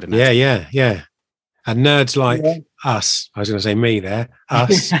would imagine. Yeah. And nerds like us, I was going to say me there,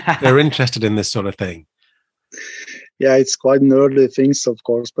 us, they're interested in this sort of thing. Yeah, it's quite nerdy things, of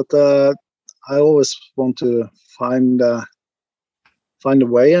course, but I always want to find a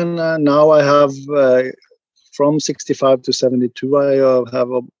way. And now I have, from 65 to 72, I have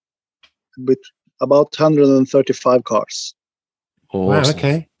about 135 cars. Awesome. Wow,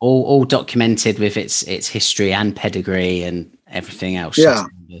 okay. All documented with its history and pedigree and everything else.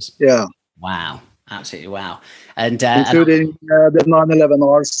 Yeah. Wow. Absolutely wow. And including the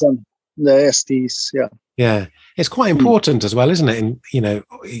 911Rs and the STs. Yeah. It's quite important as well, isn't it? And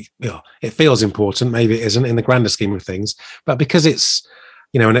it feels important. Maybe it isn't in the grander scheme of things, but because it's,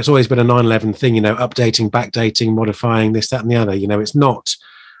 and it's always been a 911 thing, updating, backdating, modifying this, that, and the other. It's not,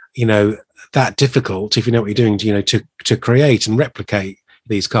 that difficult if you know what you're doing, to create and replicate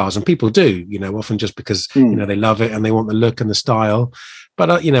these cars. And people do, often just because, they love it and they want the look and the style. But,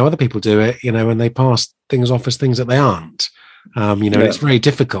 other people do it, and they pass things off as things that they aren't. It's very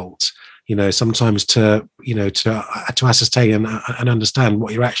difficult, sometimes to ascertain and understand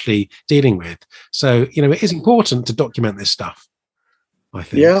what you're actually dealing with. So, it is important to document this stuff, I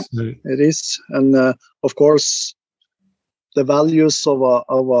think. Yeah, it is. And, of course, the values of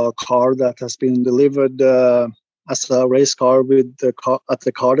a car that has been delivered as a race car with at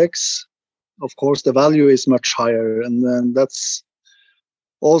the Cardex, of course, the value is much higher. And then that's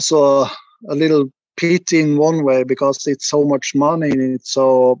also a little pity in one way because it's so much money in it.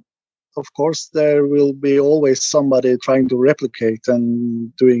 So, of course, there will be always somebody trying to replicate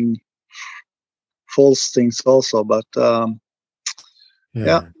and doing false things also. But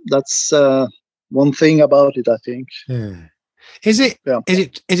that's one thing about it, I think. Yeah. Is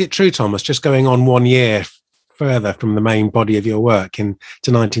it true, Thomas, just going on 1 year further from the main body of your work to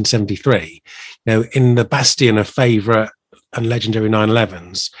 1973, in the bastion of favourite and legendary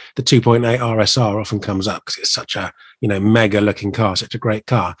 911s, the 2.8 RSR often comes up because it's such a, mega looking car, such a great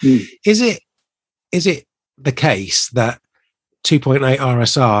car. Is it the case that 2.8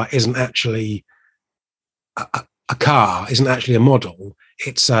 RSR isn't actually a car, isn't actually a model?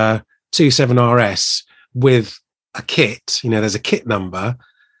 It's a 27 RS with a kit, there's a kit number,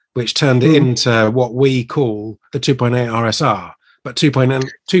 which turned it into what we call the 2.8 RSR. But 2.8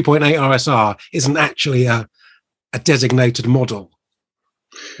 RSR isn't actually a designated model.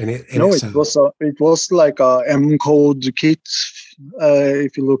 It was like a M code kit,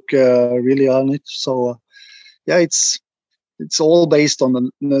 if you look really on it. So, it's all based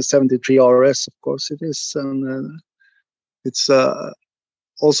on the 73 RS, of course it is. And it's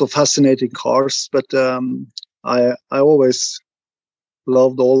also fascinating cars, but I always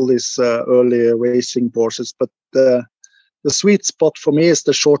loved all these early racing Porsches, but the sweet spot for me is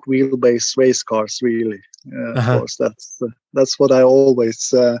the short wheelbase race cars, really. Of course, that's what I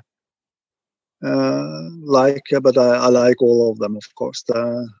always like, but I like all of them, of course.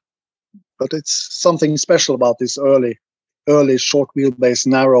 But it's something special about these early short wheelbase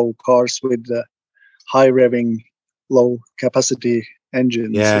narrow cars with high revving, low capacity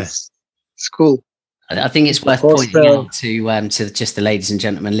engines. Yeah. It's cool. I think it's worth pointing out to just the ladies and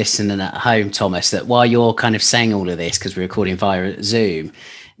gentlemen listening at home, Thomas, that while you're kind of saying all of this, because we're recording via Zoom,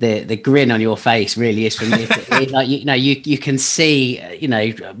 the grin on your face really is from like, you can see,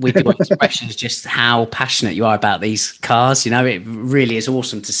 with your expressions, just how passionate you are about these cars. It really is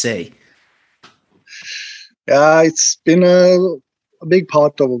awesome to see. Yeah, it's been a big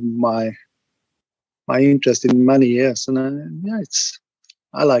part of my interest in many years, and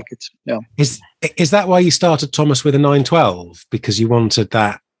I like it. Yeah. Is that why you started, Thomas, with a 912? Because you wanted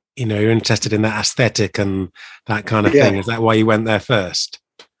that, you're interested in that aesthetic and that kind of thing. Is that why you went there first?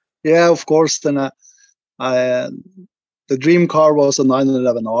 Yeah, of course. Then the dream car was a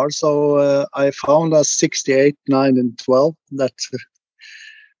 911R, so I found a 68, 9, and 12 that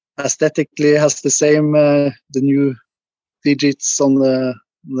aesthetically has the same the new digits on the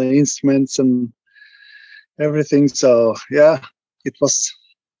instruments and everything. So yeah, it was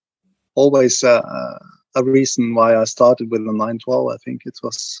always a reason why I started with the 912. I think it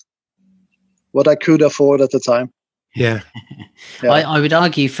was what I could afford at the time. Yeah. I would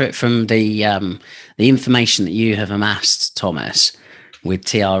argue from the information that you have amassed, Thomas, with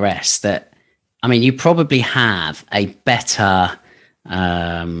TRS, that you probably have a better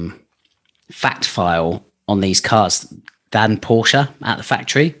fact file on these cars than Porsche at the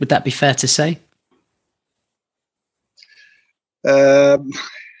factory. Would that be fair to say?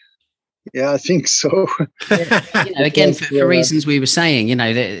 Yeah, I think so. Again, for reasons we were saying,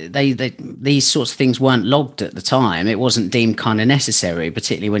 they these sorts of things weren't logged at the time. It wasn't deemed kind of necessary,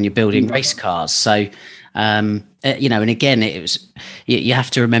 particularly when you're building race cars. So, and again, it was, you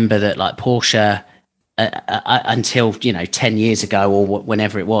have to remember that like Porsche, until 10 years ago or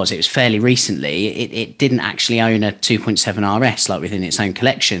whenever it was fairly recently, it didn't actually own a 2.7 RS like within its own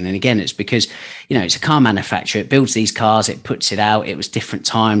collection. And again, it's because it's a car manufacturer, it builds these cars, it puts it out. It was different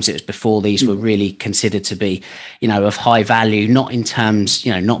times. It was before these were really considered to be of high value, not in terms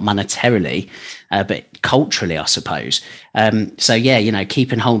not monetarily, but culturally, I suppose. So yeah,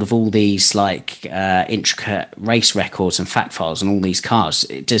 keeping hold of all these like intricate race records and fact files on all these cars,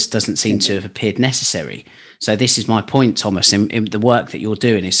 it just doesn't seem to have appeared necessary. So this is my point, Thomas, in the work that you're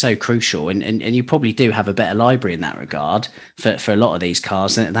doing is so crucial, and you probably do have a better library in that regard for a lot of these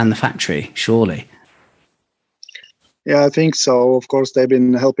cars than the factory, surely. Yeah, I think so. Of course, they've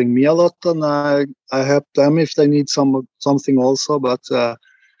been helping me a lot, and I help them if they need something also. But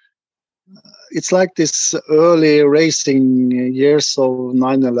it's like this early racing years of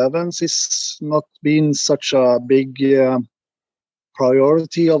 911s is not been such a big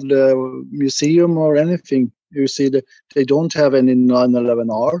priority of the museum or anything. You see that they don't have any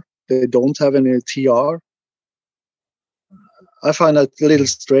 911R. They don't have any TR. I find that a little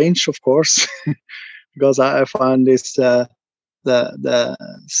strange, of course, because I find this the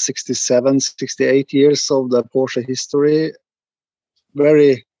 67, 68 years of the Porsche history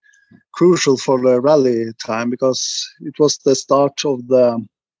very crucial for the rally time, because it was the start of the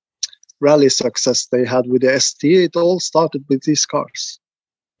rally success they had with the ST. It all started with these cars.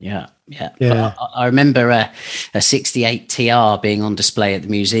 Yeah. I remember a 68 TR being on display at the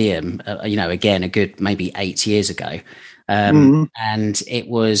museum, again, a good maybe 8 years ago. And it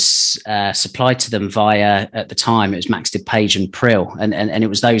was supplied to them via, at the time, it was Max de Page and Prill. And it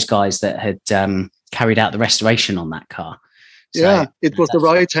was those guys that had carried out the restoration on that car. So, yeah, it was the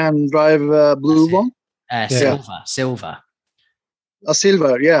right-hand drive blue one. Silver. A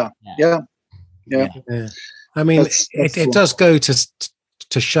silver, yeah. I mean, it does go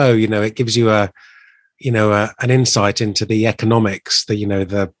to show, it gives you an insight into the economics,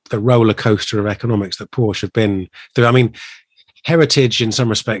 the roller coaster of economics that Porsche have been through. I mean, heritage in some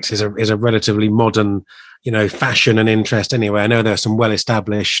respects is a relatively modern, fashion and interest anyway. I know there are some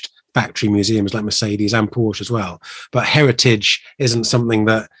well-established factory museums like Mercedes and Porsche as well, but heritage isn't something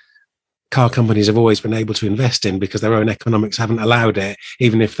that car companies have always been able to invest in because their own economics haven't allowed it,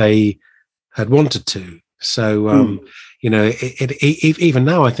 even if they had wanted to. So, even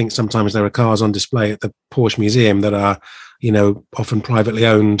now, I think sometimes there are cars on display at the Porsche Museum that are, often privately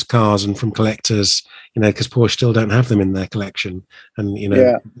owned cars and from collectors, because Porsche still don't have them in their collection. And,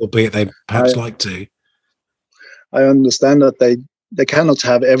 albeit they perhaps like to. I understand that they cannot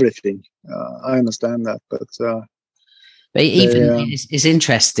have everything. I understand that, but even it's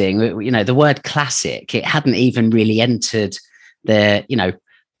interesting. The word classic, it hadn't even really entered the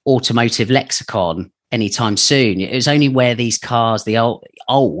automotive lexicon anytime soon. It was only where these cars, the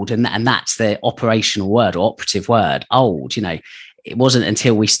old, and that's the operational word or operative word, old. it wasn't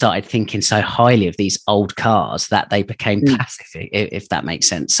until we started thinking so highly of these old cars that they became classic, if that makes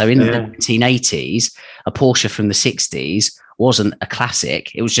sense. So in the 1980s, a Porsche from the 60s wasn't a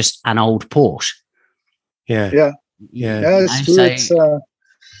classic. It was just an old Porsche. Yeah, it's true. So,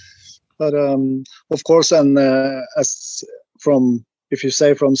 but of course, and as from, if you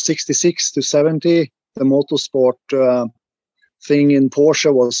say from 66 to 70, the motorsport thing in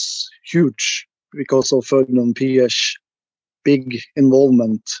Porsche was huge because of Ferdinand Piëch's big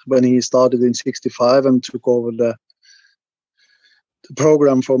involvement when he started in 65 and took over the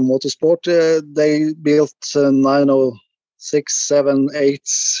program for motorsport. They built 906, 7, 8,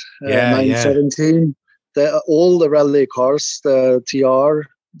 917. All the rally cars, the TR,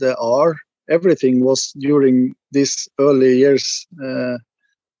 the R, everything was during these early years,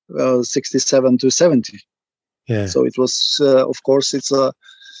 67 to 70. Yeah. So it was, of course, it's a.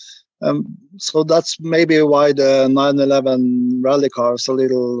 So that's maybe why the 911 rally cars a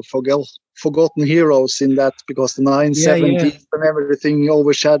little forgotten heroes in that, because the 970 and everything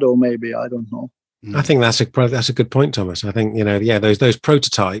overshadow. Maybe, I don't know. I think that's a good point, Thomas. I think those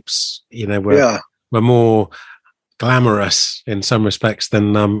prototypes were more glamorous in some respects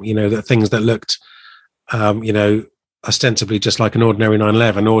than the things that looked ostensibly just like an ordinary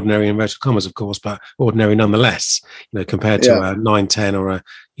 911, ordinary in inverted commas, of course, but ordinary nonetheless, compared to a 910 or a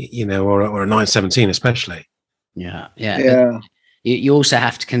 917 especially. Yeah. You also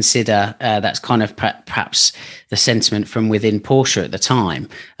have to consider that's kind of perhaps the sentiment from within Porsche at the time.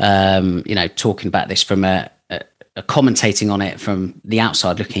 Talking about this from a commentating on it from the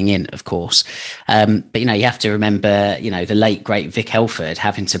outside looking in, of course. But you have to remember, the late great Vic Elford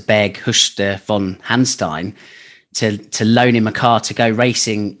having to beg Huster von Hanstein to loan him a car to go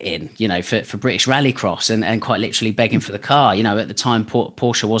racing in, for British Rallycross, and quite literally begging for the car. At the time,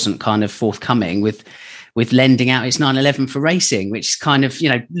 Porsche wasn't kind of forthcoming with lending out its 911 for racing, which is kind of,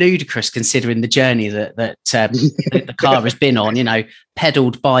 ludicrous considering the journey that the car has been on,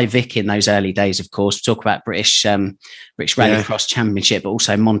 pedalled by Vic in those early days, of course. We talk about British Rallycross Championship, but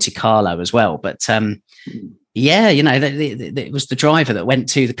also Monte Carlo as well. But it was the driver that went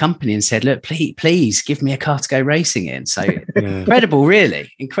to the company and said, look, please give me a car to go racing in. So incredible,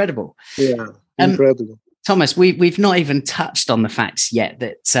 really incredible. Yeah, incredible. Thomas, we've not even touched on the facts yet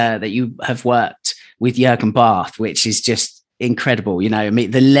that you have worked with Jürgen Barth, which is just incredible.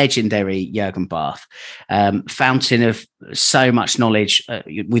 The legendary Jürgen Barth, fountain of so much knowledge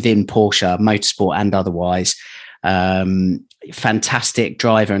within Porsche, motorsport and otherwise. Fantastic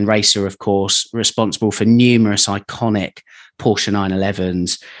driver and racer, of course, responsible for numerous iconic Porsche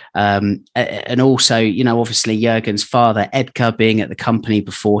 911s. And also, obviously Jürgen's father, Edgar, being at the company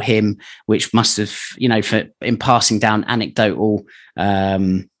before him, which must have, in passing down anecdotal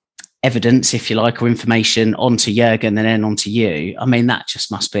evidence, if you like, or information onto Jürgen and then onto you. I mean, that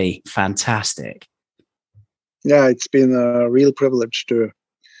just must be fantastic. Yeah, it's been a real privilege to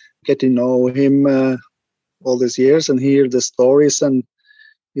get to know him all these years and hear the stories. And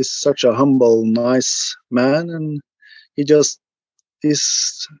he's such a humble, nice man. And he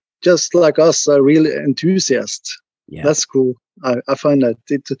is just like us, a real enthusiast. Yeah. That's cool. I find that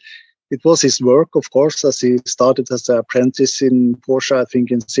it was his work, of course, as he started as an apprentice in Porsche, I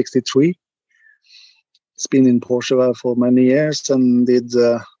think in 63. He's been in Porsche for many years and did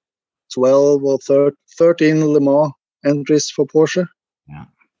 12 or 13 Le Mans entries for Porsche. Yeah.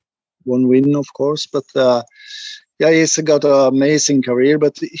 One win, of course. But he's got an amazing career,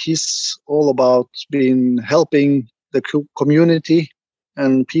 but he's all about helping the community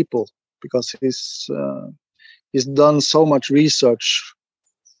and people, because he's done so much research.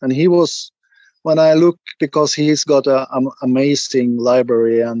 And he was, when I look, because he's got an amazing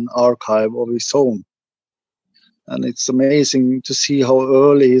library and archive of his own. And it's amazing to see how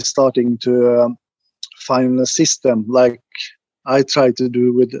early he's starting to find a system like I try to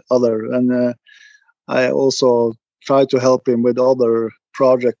do with other. And I also try to help him with other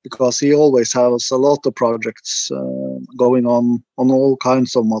projects, because he always has a lot of projects going on all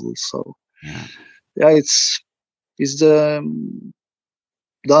kinds of models. So it's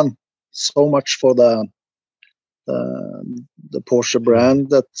done so much for the Porsche brand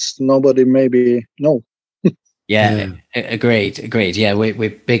that nobody maybe know. Agreed. Yeah, we're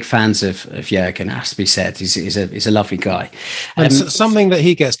big fans of Jürgen, has to be said. He's a lovely guy. And something that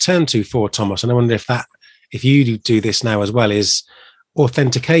he gets turned to for, Thomas, and I wonder if you do this now as well, is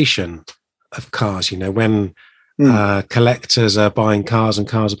authentication of cars. When collectors are buying cars and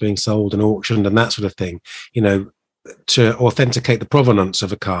cars are being sold and auctioned and that sort of thing, to authenticate the provenance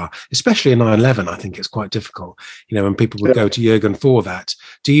of a car, especially a 911. I think it's quite difficult, when people would go to Jürgen for that.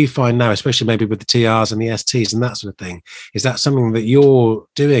 Do you find now, especially maybe with the TRs and the STs and that sort of thing, is that something that you're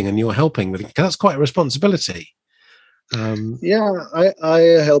doing and you're helping with? Because that's quite a responsibility. I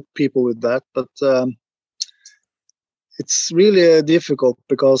help people with that, but it's really difficult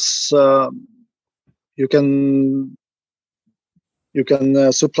because you can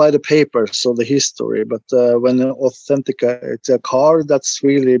supply the papers, so the history, but when you authenticate a car, that's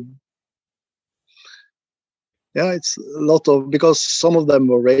really, it's a lot of, because some of them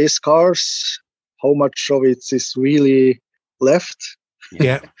were race cars, how much of it is really left?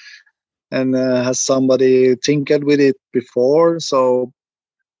 Yeah. And has somebody tinkered with it before? So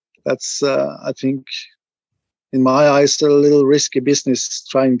that's, I think, in my eyes, a little risky business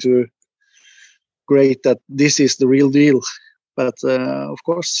trying to create that this is the real deal. But of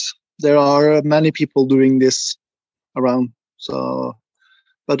course, there are many people doing this around. So,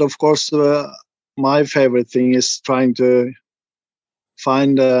 but of course, my favorite thing is trying to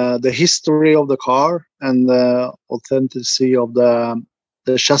find the history of the car and the authenticity of the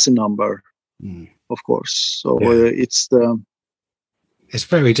chassis number. Of course. So it's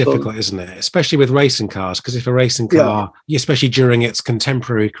very difficult, isn't it? Especially with racing cars, because if a racing car, especially during its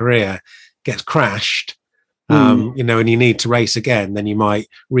contemporary career, gets crashed. And you need to race again, then you might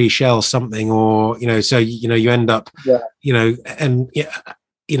reshell something, or so you end up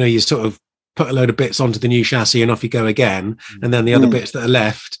you sort of put a load of bits onto the new chassis and off you go again, and then the other bits that are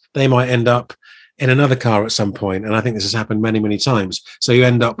left, they might end up in another car at some point. And I think this has happened many times. So you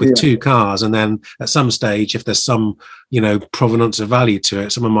end up with two cars, and then at some stage, if there's some provenance of value to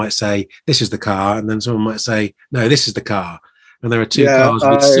it, someone might say this is the car, and then someone might say no, this is the car, and there are two cars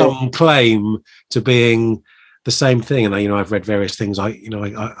with some claim to being the same thing. And I've read various things. I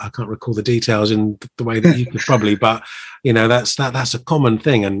can't recall the details in the way that you could probably, but that's a common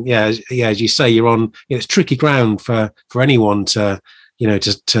thing. And as you say, you're on. It's tricky ground for anyone to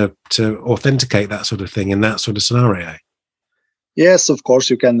to authenticate that sort of thing in that sort of scenario. Yes, of course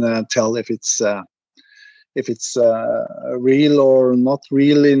you can tell if it's real or not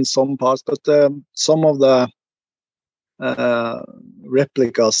real in some parts, but some of the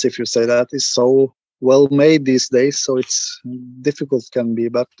replicas, if you say that, is so well made these days, so it's difficult can be.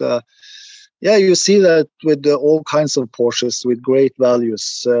 But you see that with all kinds of Porsches with great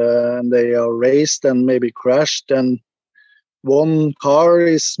values, and they are raced and maybe crashed, and one car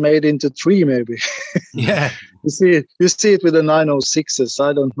is made into three, maybe. Yeah. You see it with the 906s.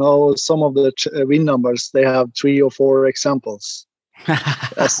 I don't know, some of the VIN numbers, they have 3 or 4 examples.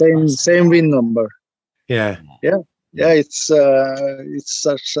 Same VIN number. Yeah. It's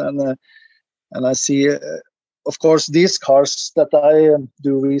such an and I see, of course, these cars that I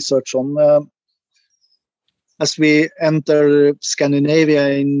do research on, as we enter Scandinavia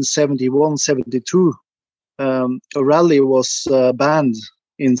in 71, 72, a rally was banned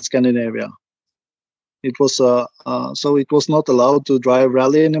in Scandinavia. It was so it was not allowed to drive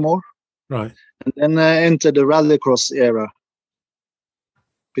rally anymore. Right. And then entered the rallycross era,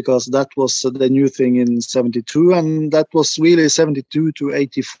 because that was the new thing in 72, and that was really 72 to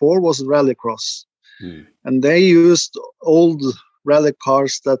 84 was rallycross. And they used old rally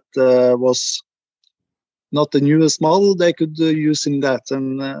cars that was not the newest model they could use in that.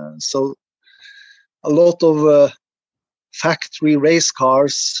 And so a lot of factory race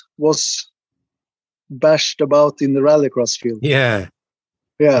cars was bashed about in the rallycross field. Yeah.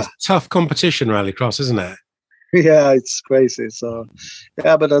 It's tough competition, rallycross, isn't it? Yeah, it's crazy. So,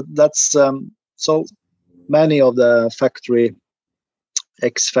 but that's so many of the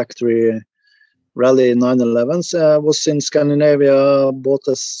ex-factory rally 911s was in Scandinavia, bought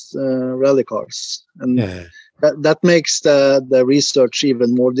as rally cars, and that makes the research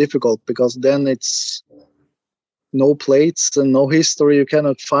even more difficult, because then it's no plates and no history. You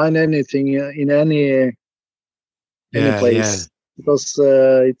cannot find anything in any place because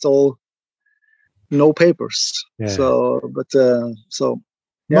it's all no papers. Martin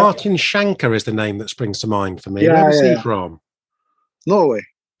Schanker is the name that springs to mind for me. Where is he from? Norway.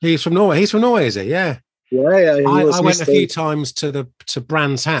 He's from Norway. He's from Norway, is he? Yeah. I went a few times to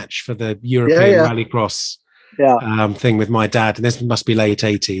Brands Hatch for the European Rallycross thing with my dad, and this must be late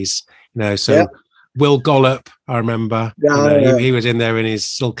 80s. Will Gollop, I remember. He was in there in his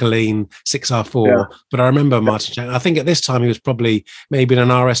Silkaleen 6R4. But I remember Martin Schanker. I think at this time he was probably maybe in an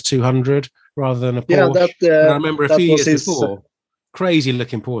RS200 rather than a Porsche. I remember a few years before, crazy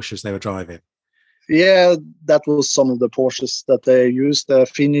looking Porsches they were driving. Yeah, that was some of the Porsches that they used, the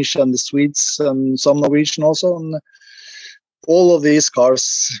Finnish and the Swedes and some Norwegian also. And all of these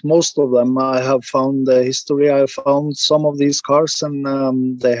cars, most of them, I have found the history. I found some of these cars,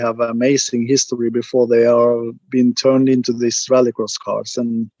 and they have amazing history before they are being turned into these rallycross cars.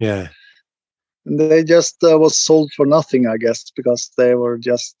 And they just was sold for nothing, I guess, because they were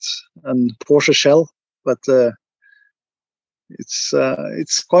just a Porsche shell. But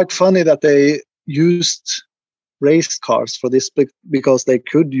it's quite funny that they used race cars for this, because they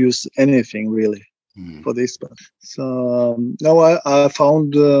could use anything really for this. But so now I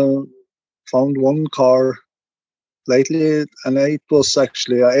found one car lately, and it was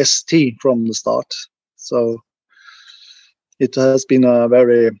actually a ST from the start. So it has been a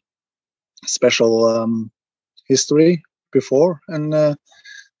very special history before, and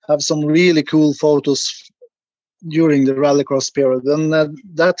have some really cool photos during the rallycross period. And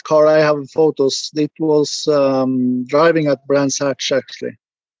that car, I have photos. It was driving at Brands Hatch, actually.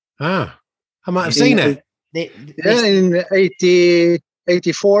 Ah, I might have seen it. In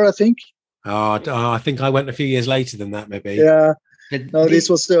 84, I think. Oh, I think I went a few years later than that, maybe. Yeah. No, this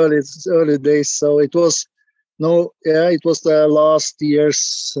was early days. So it was it was the last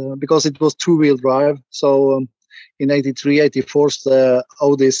years, because it was two-wheel drive. So in 83, 84, the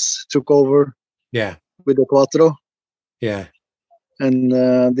Audis took over. Yeah. With the Quattro. Yeah. And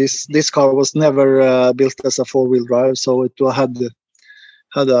this car was never built as a four-wheel drive, so it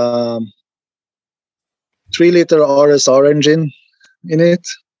had a 3-liter RSR engine in it.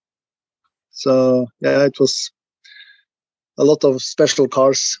 So yeah, it was a lot of special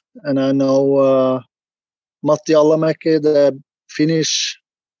cars. And I know Matti Alamäki, the Finnish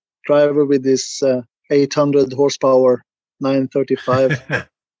driver, with this 800 horsepower 935.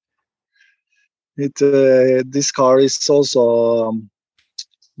 This car is also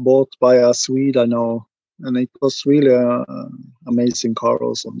bought by a Swede, I know, and it was really an amazing car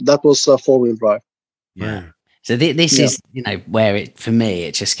also. That was a four-wheel drive. Yeah. So this is, where it, for me,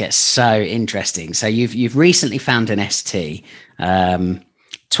 it just gets so interesting. So you've recently found an ST,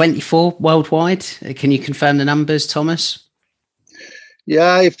 24 worldwide. Can you confirm the numbers, Thomas?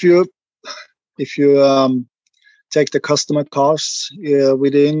 Yeah, if you take the customer cars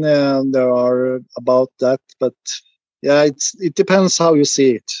within, there are about that, but yeah, it depends how you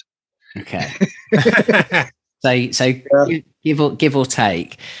see it. Okay. So yeah. give or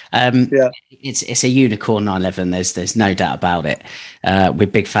take, it's a unicorn 911. There's no doubt about it. We're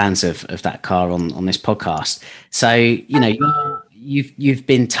big fans of that car on this podcast. So you've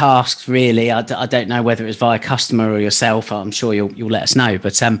been tasked, really. I don't know whether it's via customer or yourself. I'm sure you'll let us know.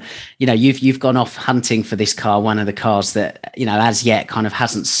 But you've gone off hunting for this car, one of the cars that as yet kind of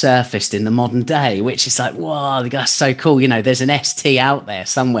hasn't surfaced in the modern day, which is like, wow, that's so cool. There's an ST out there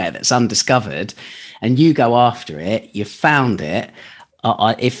somewhere that's undiscovered, and you go after it. You found it.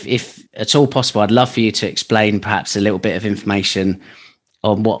 If at all possible, I'd love for you to explain perhaps a little bit of information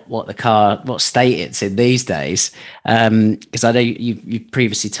on what state it's in these days, because I know you've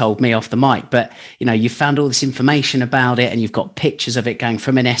previously told me off the mic, but you found all this information about it, and you've got pictures of it going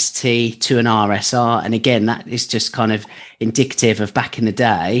from an ST to an RSR, and again, that is just kind of indicative of back in the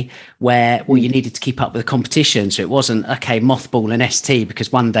day where you needed to keep up with the competition. So it wasn't mothball an ST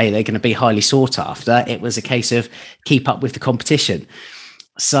because one day they're going to be highly sought after. It was a case of keep up with the competition.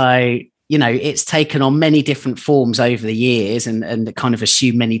 So it's taken on many different forms over the years and kind of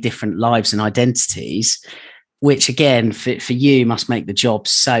assumed many different lives and identities, which again, for you must make the job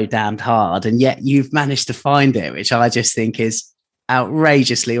so damned hard. And yet you've managed to find it, which I just think is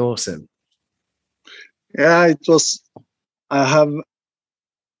outrageously awesome. Yeah, it was, I have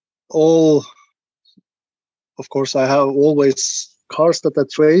always cars that I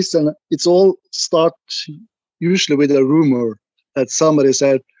trace, and it's all start usually with a rumor that somebody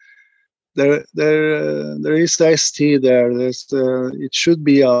said, there is a ST there. It should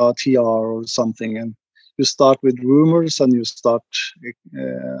be a TR or something, and you start with rumors and you start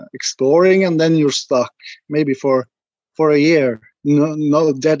exploring, and then you're stuck maybe for a year,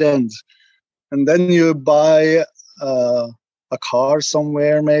 no dead end, and then you buy a car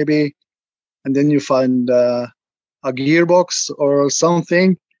somewhere maybe, and then you find a gearbox or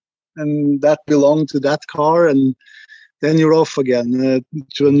something, and that belonged to that car, and then you're off again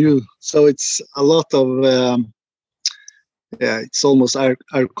to a new. So it's a lot of, it's almost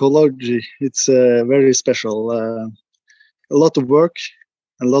archaeology. It's very special. A lot of work,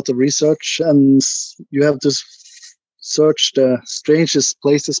 a lot of research, and you have to search the strangest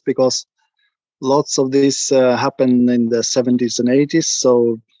places because lots of this happened in the 70s and 80s.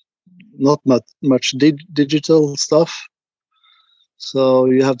 So not much digital stuff. So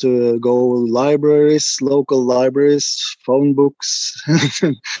you have to go libraries, local libraries, phone books,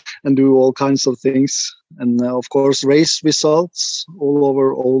 and do all kinds of things. And of course, race results all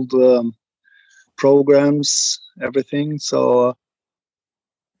over old programs, everything. So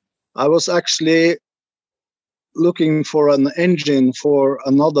I was actually looking for an engine for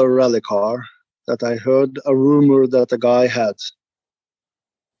another rally car that I heard a rumor that a guy had.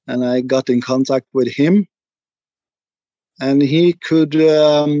 And I got in contact with him. And he could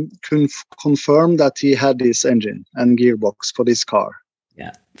confirm that he had this engine and gearbox for this car.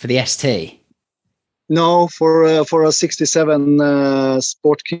 Yeah, for the ST. No, for a '67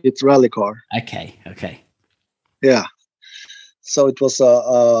 Sport Kit rally car. Okay. Yeah, so it was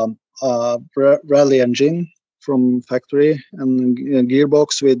a rally engine from factory and a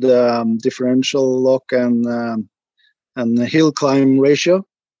gearbox with differential lock and hill climb ratio.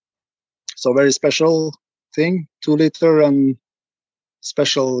 So very special thing, 2 liter and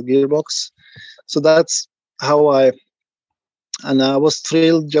special gearbox. So that's how I was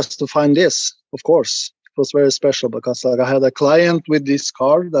thrilled just to find this. Of course, it was very special because I had a client with this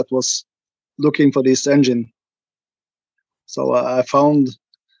car that was looking for this engine. So I found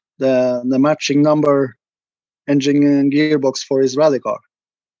the matching number engine and gearbox for his rally car.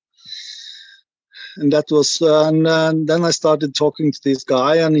 And that was, and then I started talking to this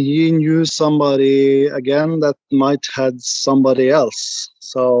guy, and he knew somebody again that might had somebody else.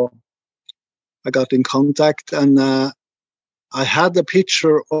 So I got in contact, and I had a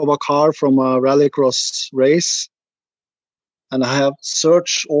picture of a car from a rallycross race, and I have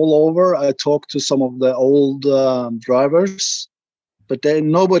searched all over. I talked to some of the old drivers, but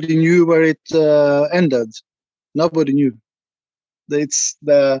nobody knew where it ended. Nobody knew. It's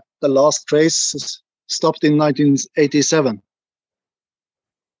the last race stopped in 1987.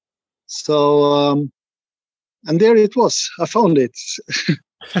 So, and there it was. I found it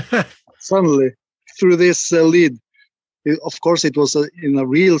suddenly through this lead. Of course, it was in a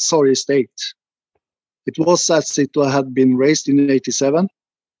real sorry state. It was as it had been raced in 87,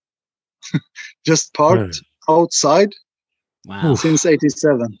 just parked outside since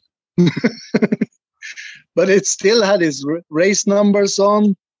 87. But it still had its race numbers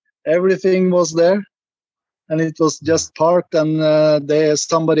on. Everything was there, and it was just parked. And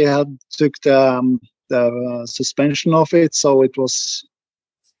somebody had took the suspension of it, so it was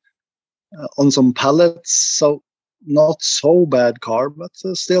on some pallets. So not so bad car, but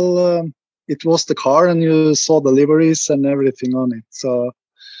still, it was the car, and you saw the liveries and everything on it. So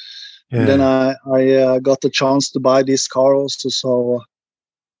then I got the chance to buy this car also. So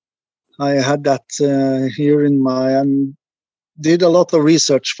I had that here in and did a lot of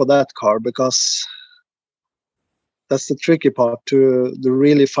research for that car, because that's the tricky part to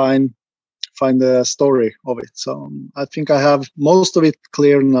really find the story of it. So I think I have most of it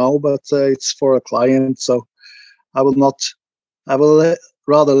clear now, but it's for a client, so I will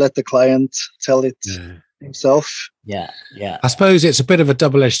rather let the client tell it himself. Yeah. I suppose it's a bit of a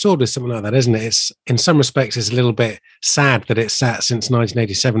double-edged sword with something like that, isn't it? It's, in some respects, it's a little bit sad that it's sat since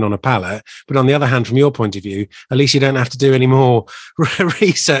 1987 on a pallet. But on the other hand, from your point of view, at least you don't have to do any more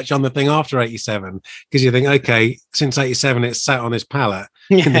research on the thing after 87, because you think, okay, since 87, it's sat on this pallet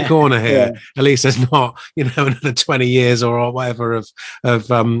in the corner here. At least there's not, another 20 years or whatever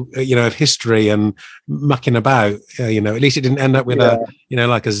of history and mucking about. At least it didn't end up with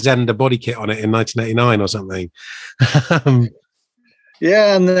like a Zender body kit on it in 1989 or something.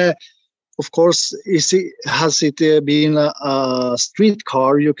 And of course, has it been a street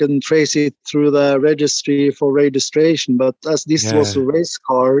car, you can trace it through the registry for registration. But as this was a race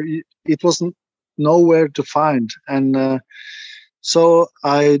car, it wasn't nowhere to find. And so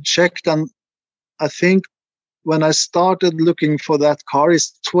I checked, and I think when I started looking for that car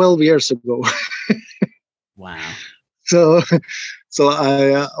is 12 years ago. Wow. So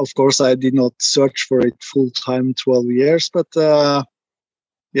I, of course, I did not search for it full time 12 years, but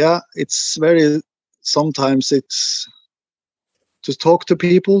it's sometimes it's to talk to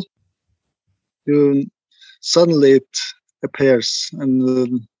people, suddenly it appears,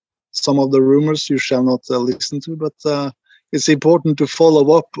 and some of the rumors you shall not listen to, but it's important to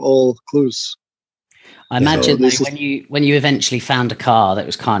follow up all clues. I imagine when you eventually found a car that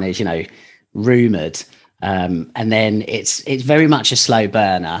was kind of, rumored, and then it's very much a slow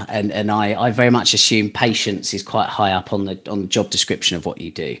burner, and I very much assume patience is quite high up on the job description of what you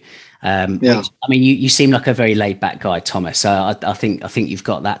do. Which, I mean, you seem like a very laid back guy, Thomas. So I think you've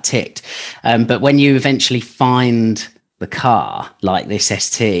got that ticked. But when you eventually find the car like this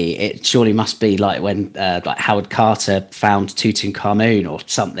ST, it surely must be like when like Howard Carter found Tutankhamun or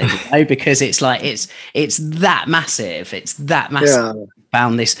something, because it's like it's that massive. It's that massive. Yeah.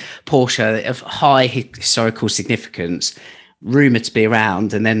 Found this Porsche of high historical significance, rumored to be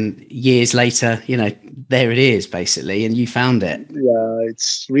around, and then years later, there it is basically, and you found it. Yeah,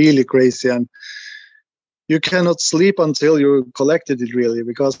 it's really crazy, and you cannot sleep until you collected it, really,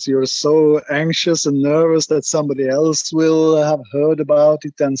 because you're so anxious and nervous that somebody else will have heard about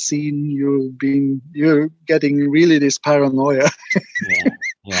it and seen you're getting really this paranoia.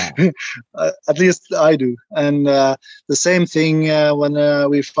 Yeah. At least I do. And the same thing when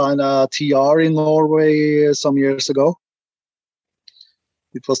we found a TR in Norway some years ago.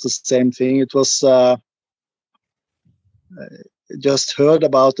 It was the same thing. It was just heard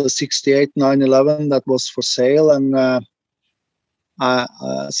about a 68 911 that was for sale, and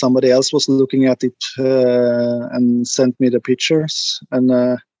somebody else was looking at it and sent me the pictures.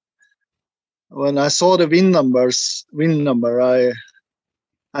 And when I saw the VIN number,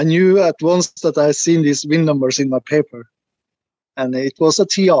 I knew at once that I seen these VIN numbers in my paper, and it was a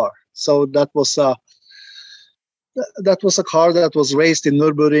TR. So that was a car that was raced in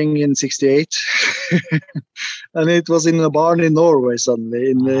Nürburgring in '68. And it was in a barn in Norway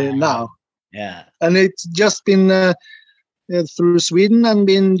suddenly now. Yeah. And it's just been through Sweden and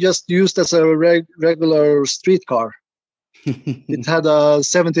been just used as a regular street car. It had a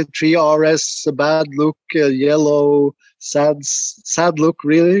 73 RS, a bad look, yellow, sad look,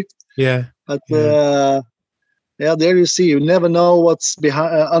 really. Yeah. But there you see. You never know what's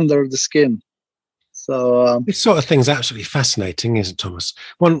behind under the skin. So this sort of thing's absolutely fascinating, isn't it, Thomas?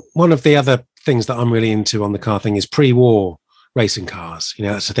 One of the other things that I'm really into on the car thing is pre-war racing cars.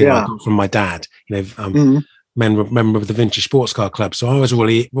 That's the thing I got from my dad. Member of the Vintage Sports Car Club. So I was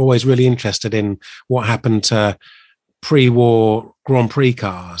always really interested in what happened to pre-war Grand Prix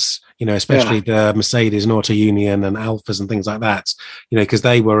cars. Especially the Mercedes and Auto Union and Alphas and things like that, because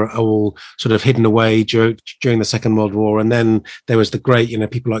they were all sort of hidden away during the Second World War. And then there was the great,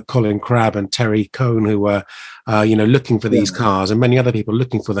 people like Colin Crabb and Terry Cohn who were, looking for these cars, and many other people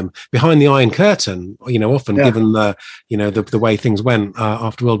looking for them behind the Iron Curtain, often given the, the way things went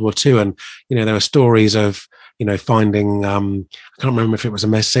after World War II. And, there were stories of, finding, I can't remember if it was a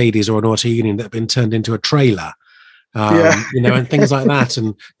Mercedes or an Auto Union that had been turned into a trailer. And things like that.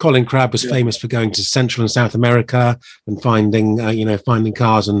 And Colin Crabb was famous for going to Central and South America and finding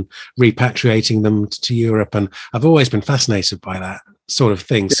cars and repatriating them to Europe. And I've always been fascinated by that sort of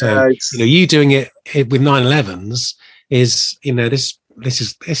thing. So, you doing it with 911s is,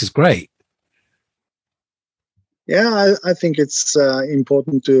 this is great. Yeah, I think it's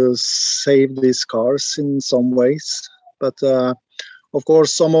important to save these cars in some ways, but of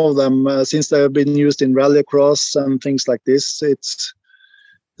course, some of them, since they have been used in rallycross and things like this,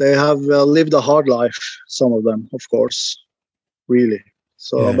 they have lived a hard life. Some of them, of course, really.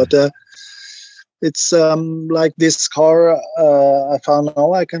 So, but it's like this car I found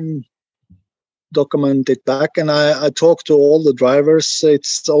now. I can document it back, and I talked to all the drivers.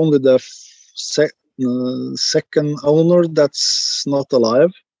 It's only the second owner that's not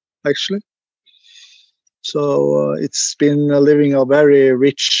alive, actually. So it's been living a very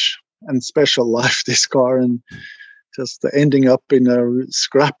rich and special life, this car, and just ending up in a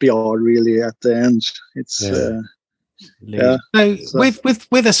scrapyard really at the end. It's So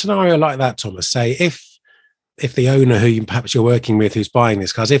with a scenario like that, Thomas, say if the owner who perhaps you're working with who's buying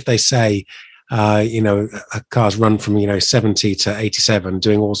this car, if they say a car's run from 70 to 87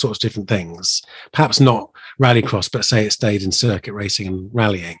 doing all sorts of different things, perhaps not rallycross, but say it stayed in circuit racing and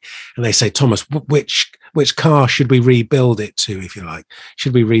rallying, and they say, Thomas, which car should we rebuild it to, if you like?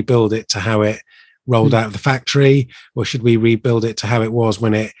 Should we rebuild it to how it rolled out of the factory, or should we rebuild it to how it was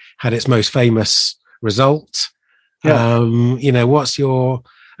when it had its most famous result? What's your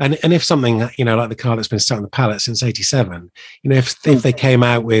and if something like the car that's been sat on the pallet since 87, if they came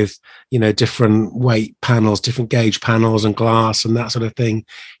out with different weight panels, different gauge panels and glass and that sort of thing,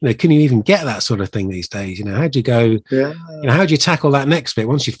 can you even get that sort of thing these days? How do you go? How do you tackle that next bit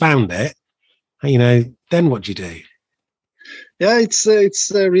once you found it? Then what do you do? Yeah, it's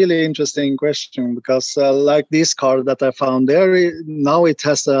a really interesting question, because like this car that I found there, now it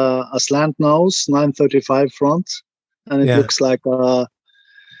has a slant nose 935 front, and it looks like a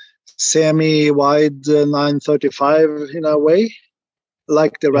semi-wide 935 in a way,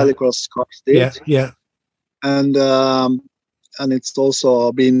 like the rallycross cars did. And it's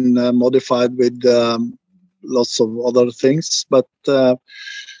also been modified with lots of other things, but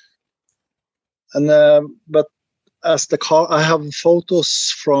as the car, I have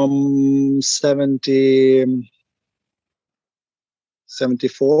photos from 70,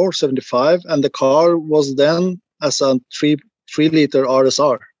 74, 75, and the car was then as a 3-liter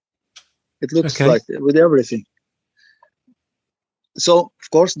RSR. It looks like it, with everything. So of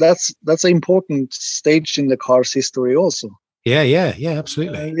course that's an important stage in the car's history also. Yeah,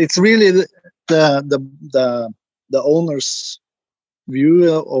 absolutely. It's really the owner's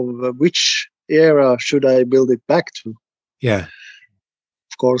view of which era should I build it back to. Yeah.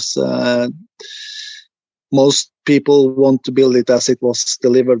 Of course, most people want to build it as it was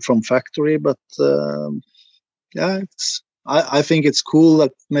delivered from factory, but I think it's cool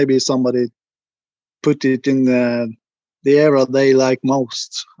that maybe somebody put it in the era they like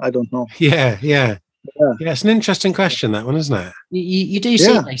most. I don't know. Yeah, it's an interesting question, that one, isn't it? You do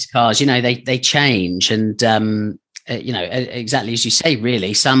see race cars, they change, and exactly as you say,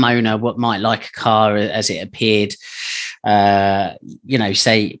 really, some owner might like a car as it appeared,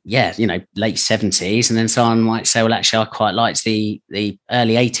 say, late 70s, and then someone might say, well, actually, I quite liked the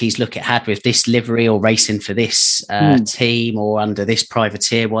early 80s look it had with this livery or racing for this team or under this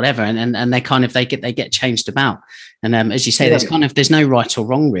privateer, whatever, and they get changed about. And as you say, there's no right or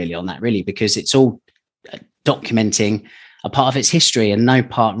wrong really on that, really, because it's all documenting a part of its history, and no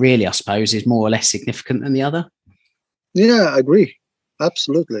part really, I suppose, is more or less significant than the other. Yeah, I agree.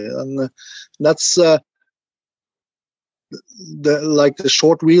 Absolutely. And that's the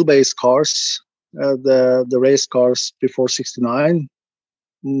short wheelbase cars, the race cars before 69.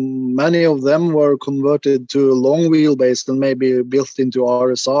 Many of them were converted to long wheelbase and maybe built into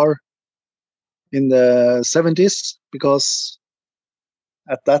RSR in the 70s, because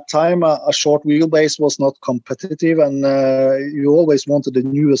at that time a short wheelbase was not competitive, and you always wanted the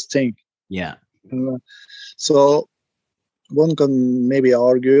newest thing. Yeah. So one can maybe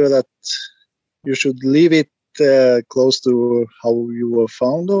argue that you should leave it close to how you were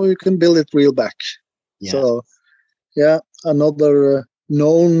found, or you can build it real back. Yeah. So, another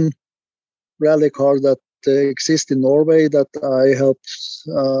known rally car that exists in Norway that I helped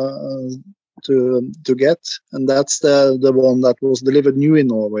to get, and that's the one that was delivered new in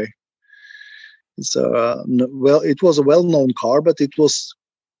Norway. It's it was a well-known car, but it was,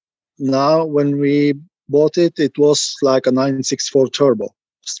 now when we bought it, it was like a 964 turbo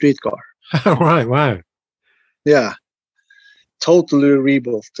street car. Oh, right, wow. Yeah, totally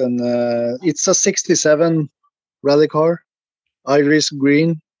rebuilt, and it's a 67 rally car, Irish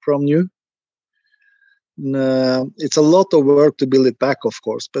green from new. And, it's a lot of work to build it back, of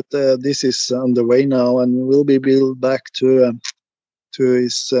course, but this is underway now and will be built back to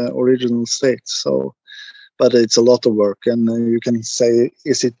its original state. So, but it's a lot of work, and you can say,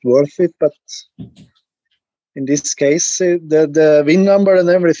 is it worth it? But in this case, the VIN number and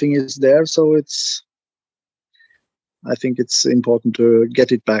everything is there, so I think it's important to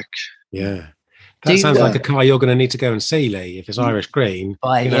get it back. Yeah. That sounds like a car you're going to need to go and see, Lee. If it's Irish green,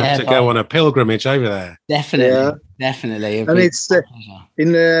 you have to go on a pilgrimage over there. Definitely. And it's I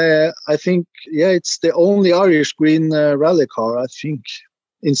think, it's the only Irish green rally car, I think,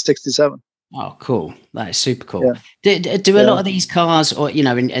 in 67. Oh, cool. That is super cool. Yeah. Do a lot of these cars, or, in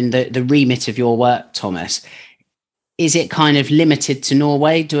the remit of your work, Thomas, is it kind of limited to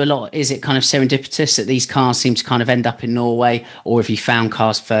Norway? Is it kind of serendipitous that these cars seem to kind of end up in Norway, or have you found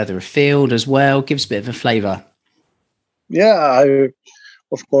cars further afield as well? Give us a bit of a flavour. Yeah,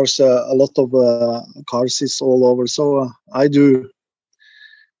 of course, a lot of cars is all over. So I do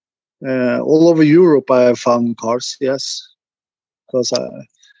all over Europe. I have found cars, yes, because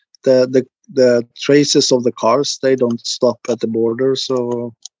the traces of the cars, they don't stop at the border.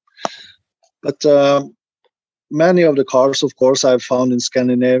 So, but many of the cars, of course, I've found in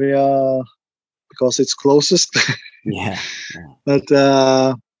Scandinavia because it's closest. Yeah. But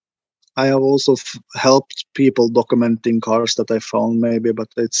I have also helped people documenting cars that I found, maybe. But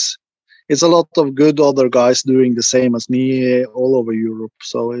it's a lot of good other guys doing the same as me all over Europe.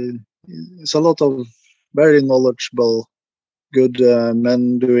 So it's a lot of very knowledgeable, good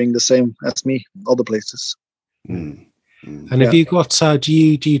men doing the same as me other places. Mm. And have you got, do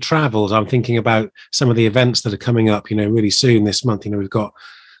you travel? I'm thinking about some of the events that are coming up, really soon this month. We've got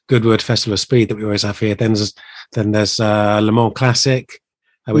Goodwood Festival of Speed that we always have here. Then there's Le Mans Classic,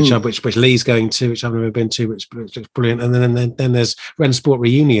 which Lee's going to, which I've never been to, which looks brilliant. And then there's Rennsport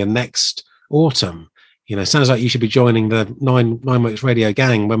Reunion next autumn. Sounds like you should be joining the Nine Works Radio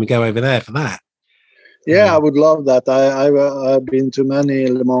gang when we go over there for that. Yeah, I would love that. I've been to many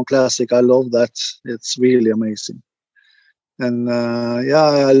Le Mans Classic. I love that. It's really amazing. And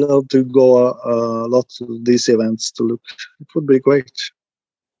I love to go a lot to these events to look. It would be great.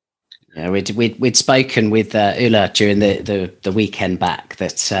 Yeah, we'd spoken with Ulla during the weekend back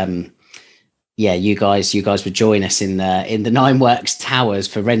that yeah, you guys would join us in the Nineworks Towers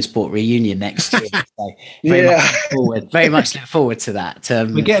for Rensport reunion next year. So very much look forward to that.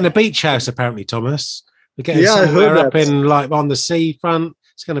 We're getting a beach house apparently, Thomas. We're getting I somewhere heard up that. in like on the seafront.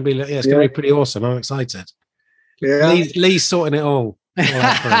 It's going to be going to be pretty awesome. I'm excited. Yeah. Lee's sorting it all.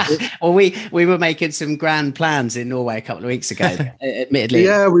 Well, we were making some grand plans in Norway a couple of weeks ago. Admittedly,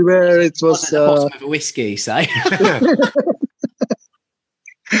 Yeah, we were. It was at the bottom of a whiskey, so.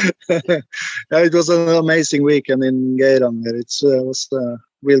 It was an amazing weekend in Geiranger. It was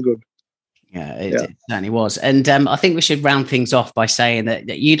real good. Yeah, it certainly was. And I think we should round things off by saying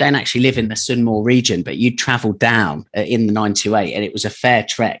that you don't actually live in the Sunnmøre region, but you travelled down in the 928, and it was a fair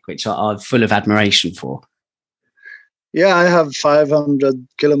trek, which I'm full of admiration for. Yeah, I have 500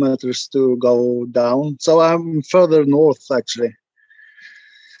 kilometers to go down, so I'm further north actually.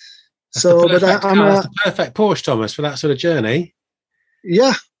 That's the perfect Porsche, Thomas, for that sort of journey.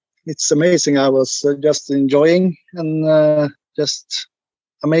 Yeah, it's amazing. I was just enjoying and just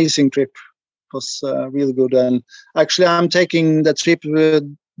amazing trip. It was really good. And actually, I'm taking the trip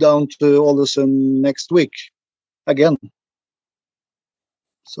down to Ålesund next week again.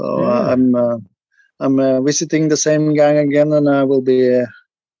 So I'm visiting the same gang again, and I will be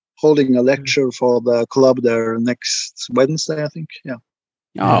holding a lecture for the club there next Wednesday, I think. Yeah.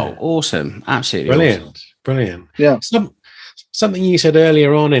 Oh, awesome. Absolutely brilliant. Awesome. Brilliant. Yeah. Something you said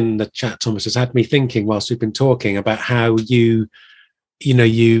earlier on in the chat, Thomas, has had me thinking whilst we've been talking about how you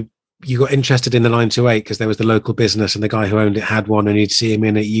got interested in the 928 because there was the local business and the guy who owned it had one and you'd see him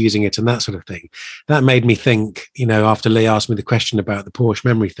in it using it and that sort of thing. That made me think, after Lee asked me the question about the Porsche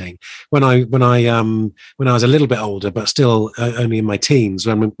memory thing, when I was a little bit older, but still only in my teens,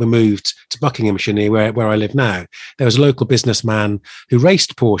 when we moved to Buckinghamshire, where I live now, there was a local businessman who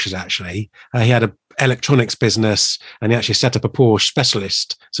raced Porsches actually. He had a electronics business and he actually set up a Porsche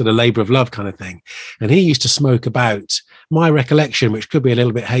specialist, sort of labor of love kind of thing. And he used to smoke about, my recollection, which could be a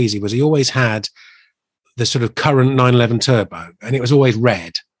little bit hazy, was he always had the sort of current 911 turbo and it was always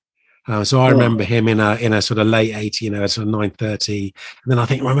red. So I remember him in a sort of late 80, a sort of 930. And then I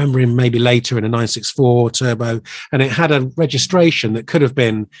remember him maybe later in a 964 turbo, and it had a registration that could have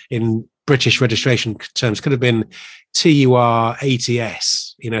been, in British registration terms, could have been TUR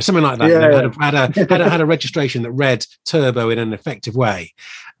ATS, something like that. Had a registration that read turbo in an effective way.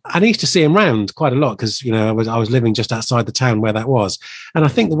 And I used to see him round quite a lot because, I was living just outside the town where that was. And I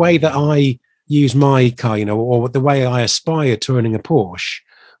think the way that I use my car, or the way I aspire to owning a Porsche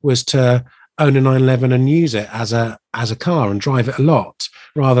was to own a 911 and use it as a car and drive it a lot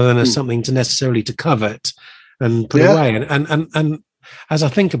rather than as something to necessarily to covet and put away. And as I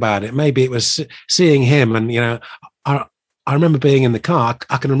think about it, maybe it was seeing him and, I remember being in the car.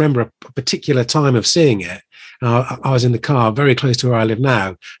 I can remember a particular time of seeing it. I was in the car very close to where I live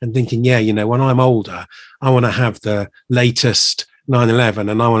now and thinking, when I'm older, I want to have the latest 911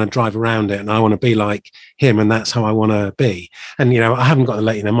 and I want to drive around it and I want to be like him and that's how I want to be. And, I haven't got the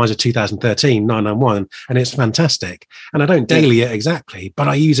latest, mine's a 2013 991 and it's fantastic. And I don't daily it exactly, but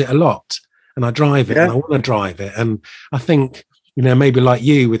I use it a lot and I drive it and I want to drive it. And I think, maybe like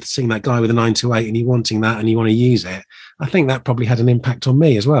you with seeing that guy with a 928 and you wanting that and you want to use it, I think that probably had an impact on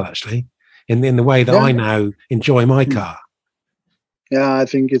me as well, actually, in the way that I now enjoy my car. Yeah, I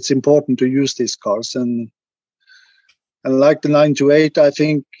think it's important to use these cars. And like the 928, I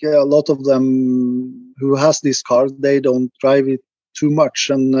think a lot of them who has this car, they don't drive it too much.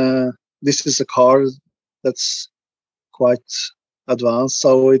 And this is a car that's quite advanced.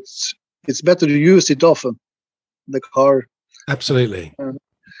 So it's better to use it often. The car absolutely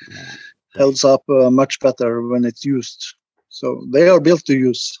holds up much better when it's used. So they are built to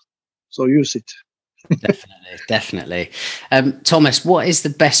use. So use it. Definitely. Thomas, what is the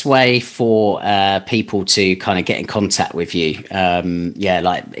best way for people to kind of get in contact with you?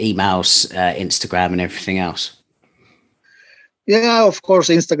 Like emails, Instagram and everything else. Yeah, of course,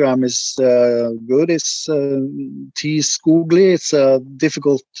 Instagram is good. It's T. Skogli. It's a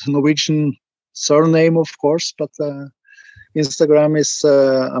difficult Norwegian surname, of course, but Instagram is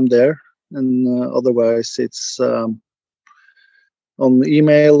I'm there. And otherwise, it's on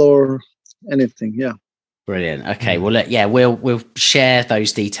email or anything. Yeah. Brilliant. Okay. Well, we'll share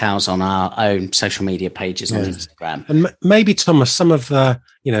those details on our own social media pages on Instagram. And maybe, Thomas, some of the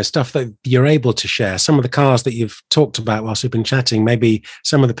stuff that you're able to share, some of the cars that you've talked about whilst we've been chatting, maybe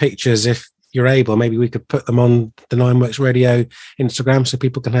some of the pictures, if you're able, maybe we could put them on the Nineworks Radio Instagram so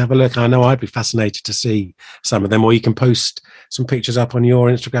people can have a look. I know I'd be fascinated to see some of them, or you can post some pictures up on your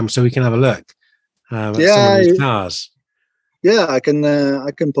Instagram so we can have a look at some of these cars. Yeah, I can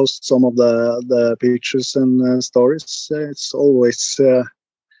post some of the pictures and stories. It's always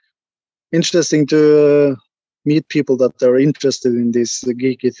interesting to meet people that are interested in these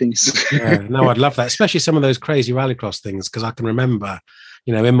geeky things. Yeah, no, I'd love that, especially some of those crazy rallycross things, because I can remember,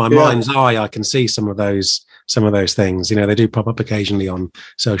 in my mind's eye, I can see some of those things. They do pop up occasionally on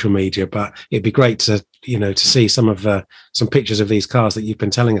social media, but it'd be great to to see some pictures of these cars that you've been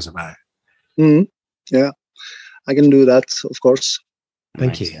telling us about. Yeah, I can do that, of course.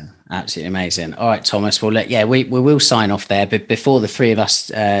 Thank you. Absolutely amazing. All right, Thomas. Well, we will sign off there. But before the three of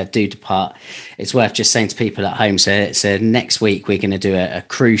us do depart, it's worth just saying to people at home. So next week we're going to do a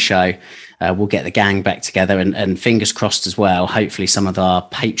crew show. We'll get the gang back together, and fingers crossed as well. Hopefully, some of our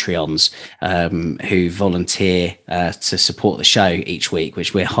Patreons who volunteer to support the show each week,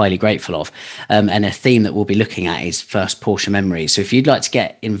 which we're highly grateful of. And a theme that we'll be looking at is first Porsche memories. So if you'd like to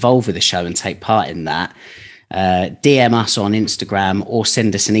get involved with the show and take part in that, DM us on Instagram or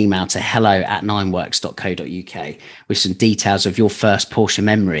send us an email to hello@nineworks.co.uk with some details of your first Porsche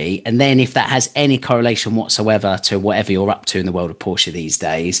memory. And then if that has any correlation whatsoever to whatever you're up to in the world of Porsche these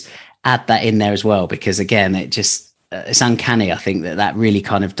days, add that in there as well, because again, it's uncanny. I think that really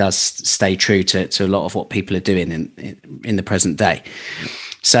kind of does stay true to a lot of what people are doing in the present day.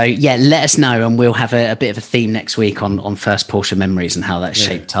 So yeah, let us know, and we'll have a bit of a theme next week on first Porsche memories and how that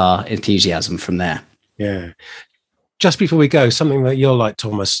shaped our enthusiasm from there. Yeah. Just before we go, something that you'll like,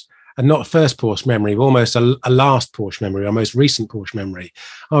 Thomas, and not a first Porsche memory, but almost a last Porsche memory, our most recent Porsche memory.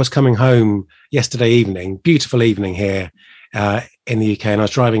 I was coming home yesterday evening, beautiful evening here in the UK, and I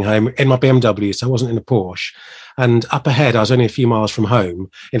was driving home in my BMW, so I wasn't in a Porsche. And up ahead, I was only a few miles from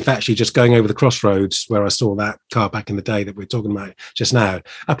home. In fact, actually just going over the crossroads where I saw that car back in the day that we're talking about just now.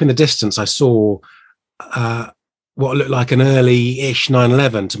 Up in the distance, I saw what looked like an early-ish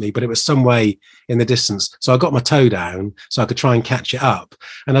 911 to me, but it was some way in the distance. So I got my toe down so I could try and catch it up.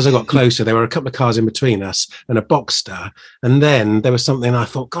 And as I got closer, there were a couple of cars in between us and a Boxster. And then there was something I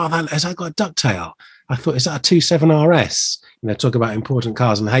thought, God, has that got a ducktail? I thought, is that a 27 RS? Talk about important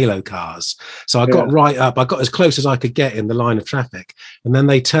cars and halo cars. So I got right up. I got as close as I could get in the line of traffic. And then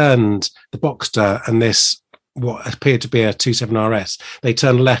they turned the Boxster and this, what appeared to be a 27 RS, they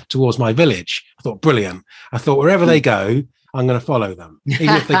turned left towards my village. I thought, brilliant. I thought, wherever they go, I'm going to follow them.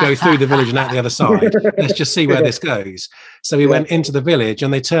 Even if they go through the village and out the other side, let's just see where this goes. So we went into the village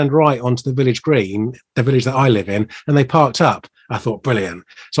and they turned right onto the village green, the village that I live in, and they parked up. I thought, brilliant.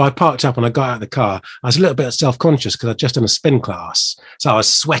 So I parked up and I got out of the car. I was a little bit self-conscious because I'd just done a spin class. So I was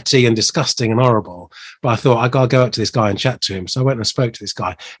sweaty and disgusting and horrible. But I thought, I got to go up to this guy and chat to him. So I went and spoke to this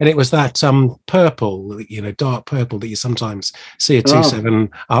guy. And it was that purple, dark purple that you sometimes see a 27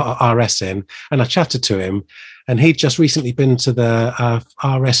 RS in. And I chatted to him. And he'd just recently been to the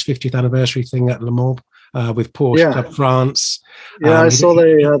RS 50th anniversary thing at Le Mans with Porsche Club France. Yeah, I saw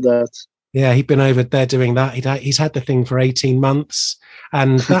they had that. Yeah, he'd been over there doing that. He's had the thing for 18 months,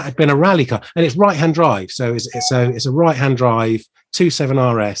 and that had been a rally car. And it's right-hand drive, so it's a right-hand drive 27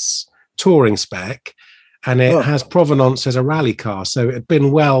 RS touring spec, and it has provenance as a rally car. So it had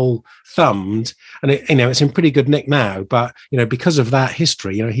been well thumbed, and it's in pretty good nick now. But because of that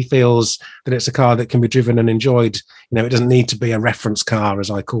history, he feels that it's a car that can be driven and enjoyed. It doesn't need to be a reference car,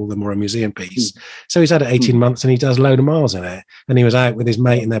 as I call them, or a museum piece. So he's had it 18 months, and he does a load of miles in it. And he was out with his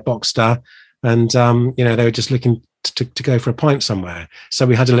mate in their Boxster, and they were just looking to go for a pint somewhere. So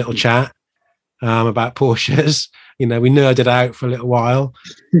we had a little chat about Porsches. We nerded out for a little while,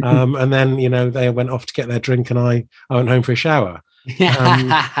 and then they went off to get their drink, and I went home for a shower.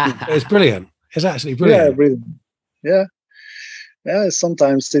 It was brilliant. It's absolutely brilliant. Yeah, brilliant. Yeah.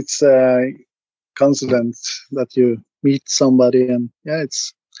 Sometimes it's coincidence that you meet somebody, and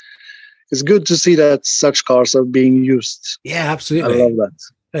it's good to see that such cars are being used. Yeah, absolutely. I love that.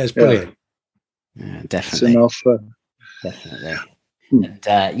 It's brilliant. Yeah, definitely. It's enough. Definitely.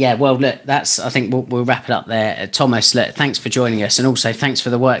 And well, look, I think we'll wrap it up there. Thomas, look, thanks for joining us, and also thanks for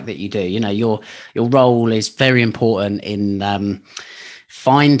the work that you do. Your role is very important in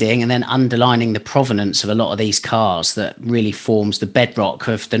finding and then underlining the provenance of a lot of these cars that really forms the bedrock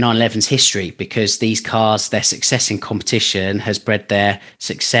of the 911's history, because these cars, their success in competition has bred their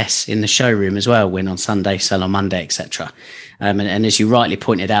success in the showroom as well. Win on Sunday, sell on Monday, etc. And as you rightly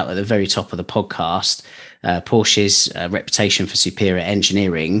pointed out at the very top of the podcast, Porsche's reputation for superior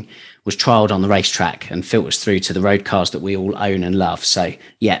engineering was trialled on the racetrack and filters through to the road cars that we all own and love. So,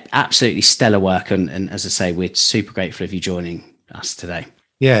 yeah, absolutely stellar work. And as I say, we're super grateful of you joining us today.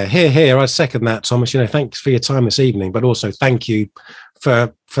 Yeah, here. I second that, Thomas. Thanks for your time this evening, but also thank you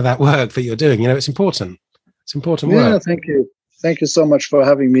for that work that you're doing. It's important. It's important work. Yeah, thank you. Thank you so much for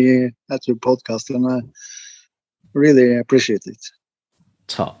having me at your podcast, and I really appreciate it.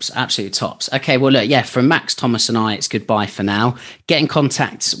 Tops, absolute tops. Okay, well, look, yeah, from Max, Thomas and I, it's goodbye for now. Get in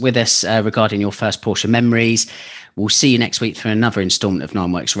contact with us regarding your first Porsche memories. We'll see you next week for another instalment of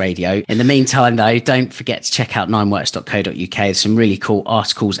Nineworks Radio. In the meantime, though, don't forget to check out nineworks.co.uk. There's some really cool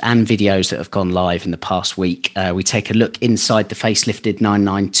articles and videos that have gone live in the past week. We take a look inside the facelifted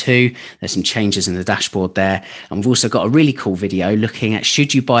 992. There's some changes in the dashboard there. And we've also got a really cool video looking at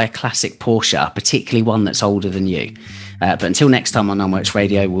should you buy a classic Porsche, particularly one that's older than you. But until next time on Nineworks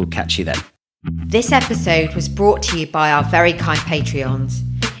Radio, we'll catch you then. This episode was brought to you by our very kind Patreons.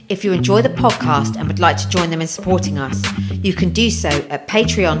 If you enjoy the podcast and would like to join them in supporting us, you can do so at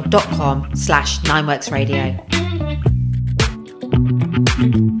patreon.com/nineworksradio.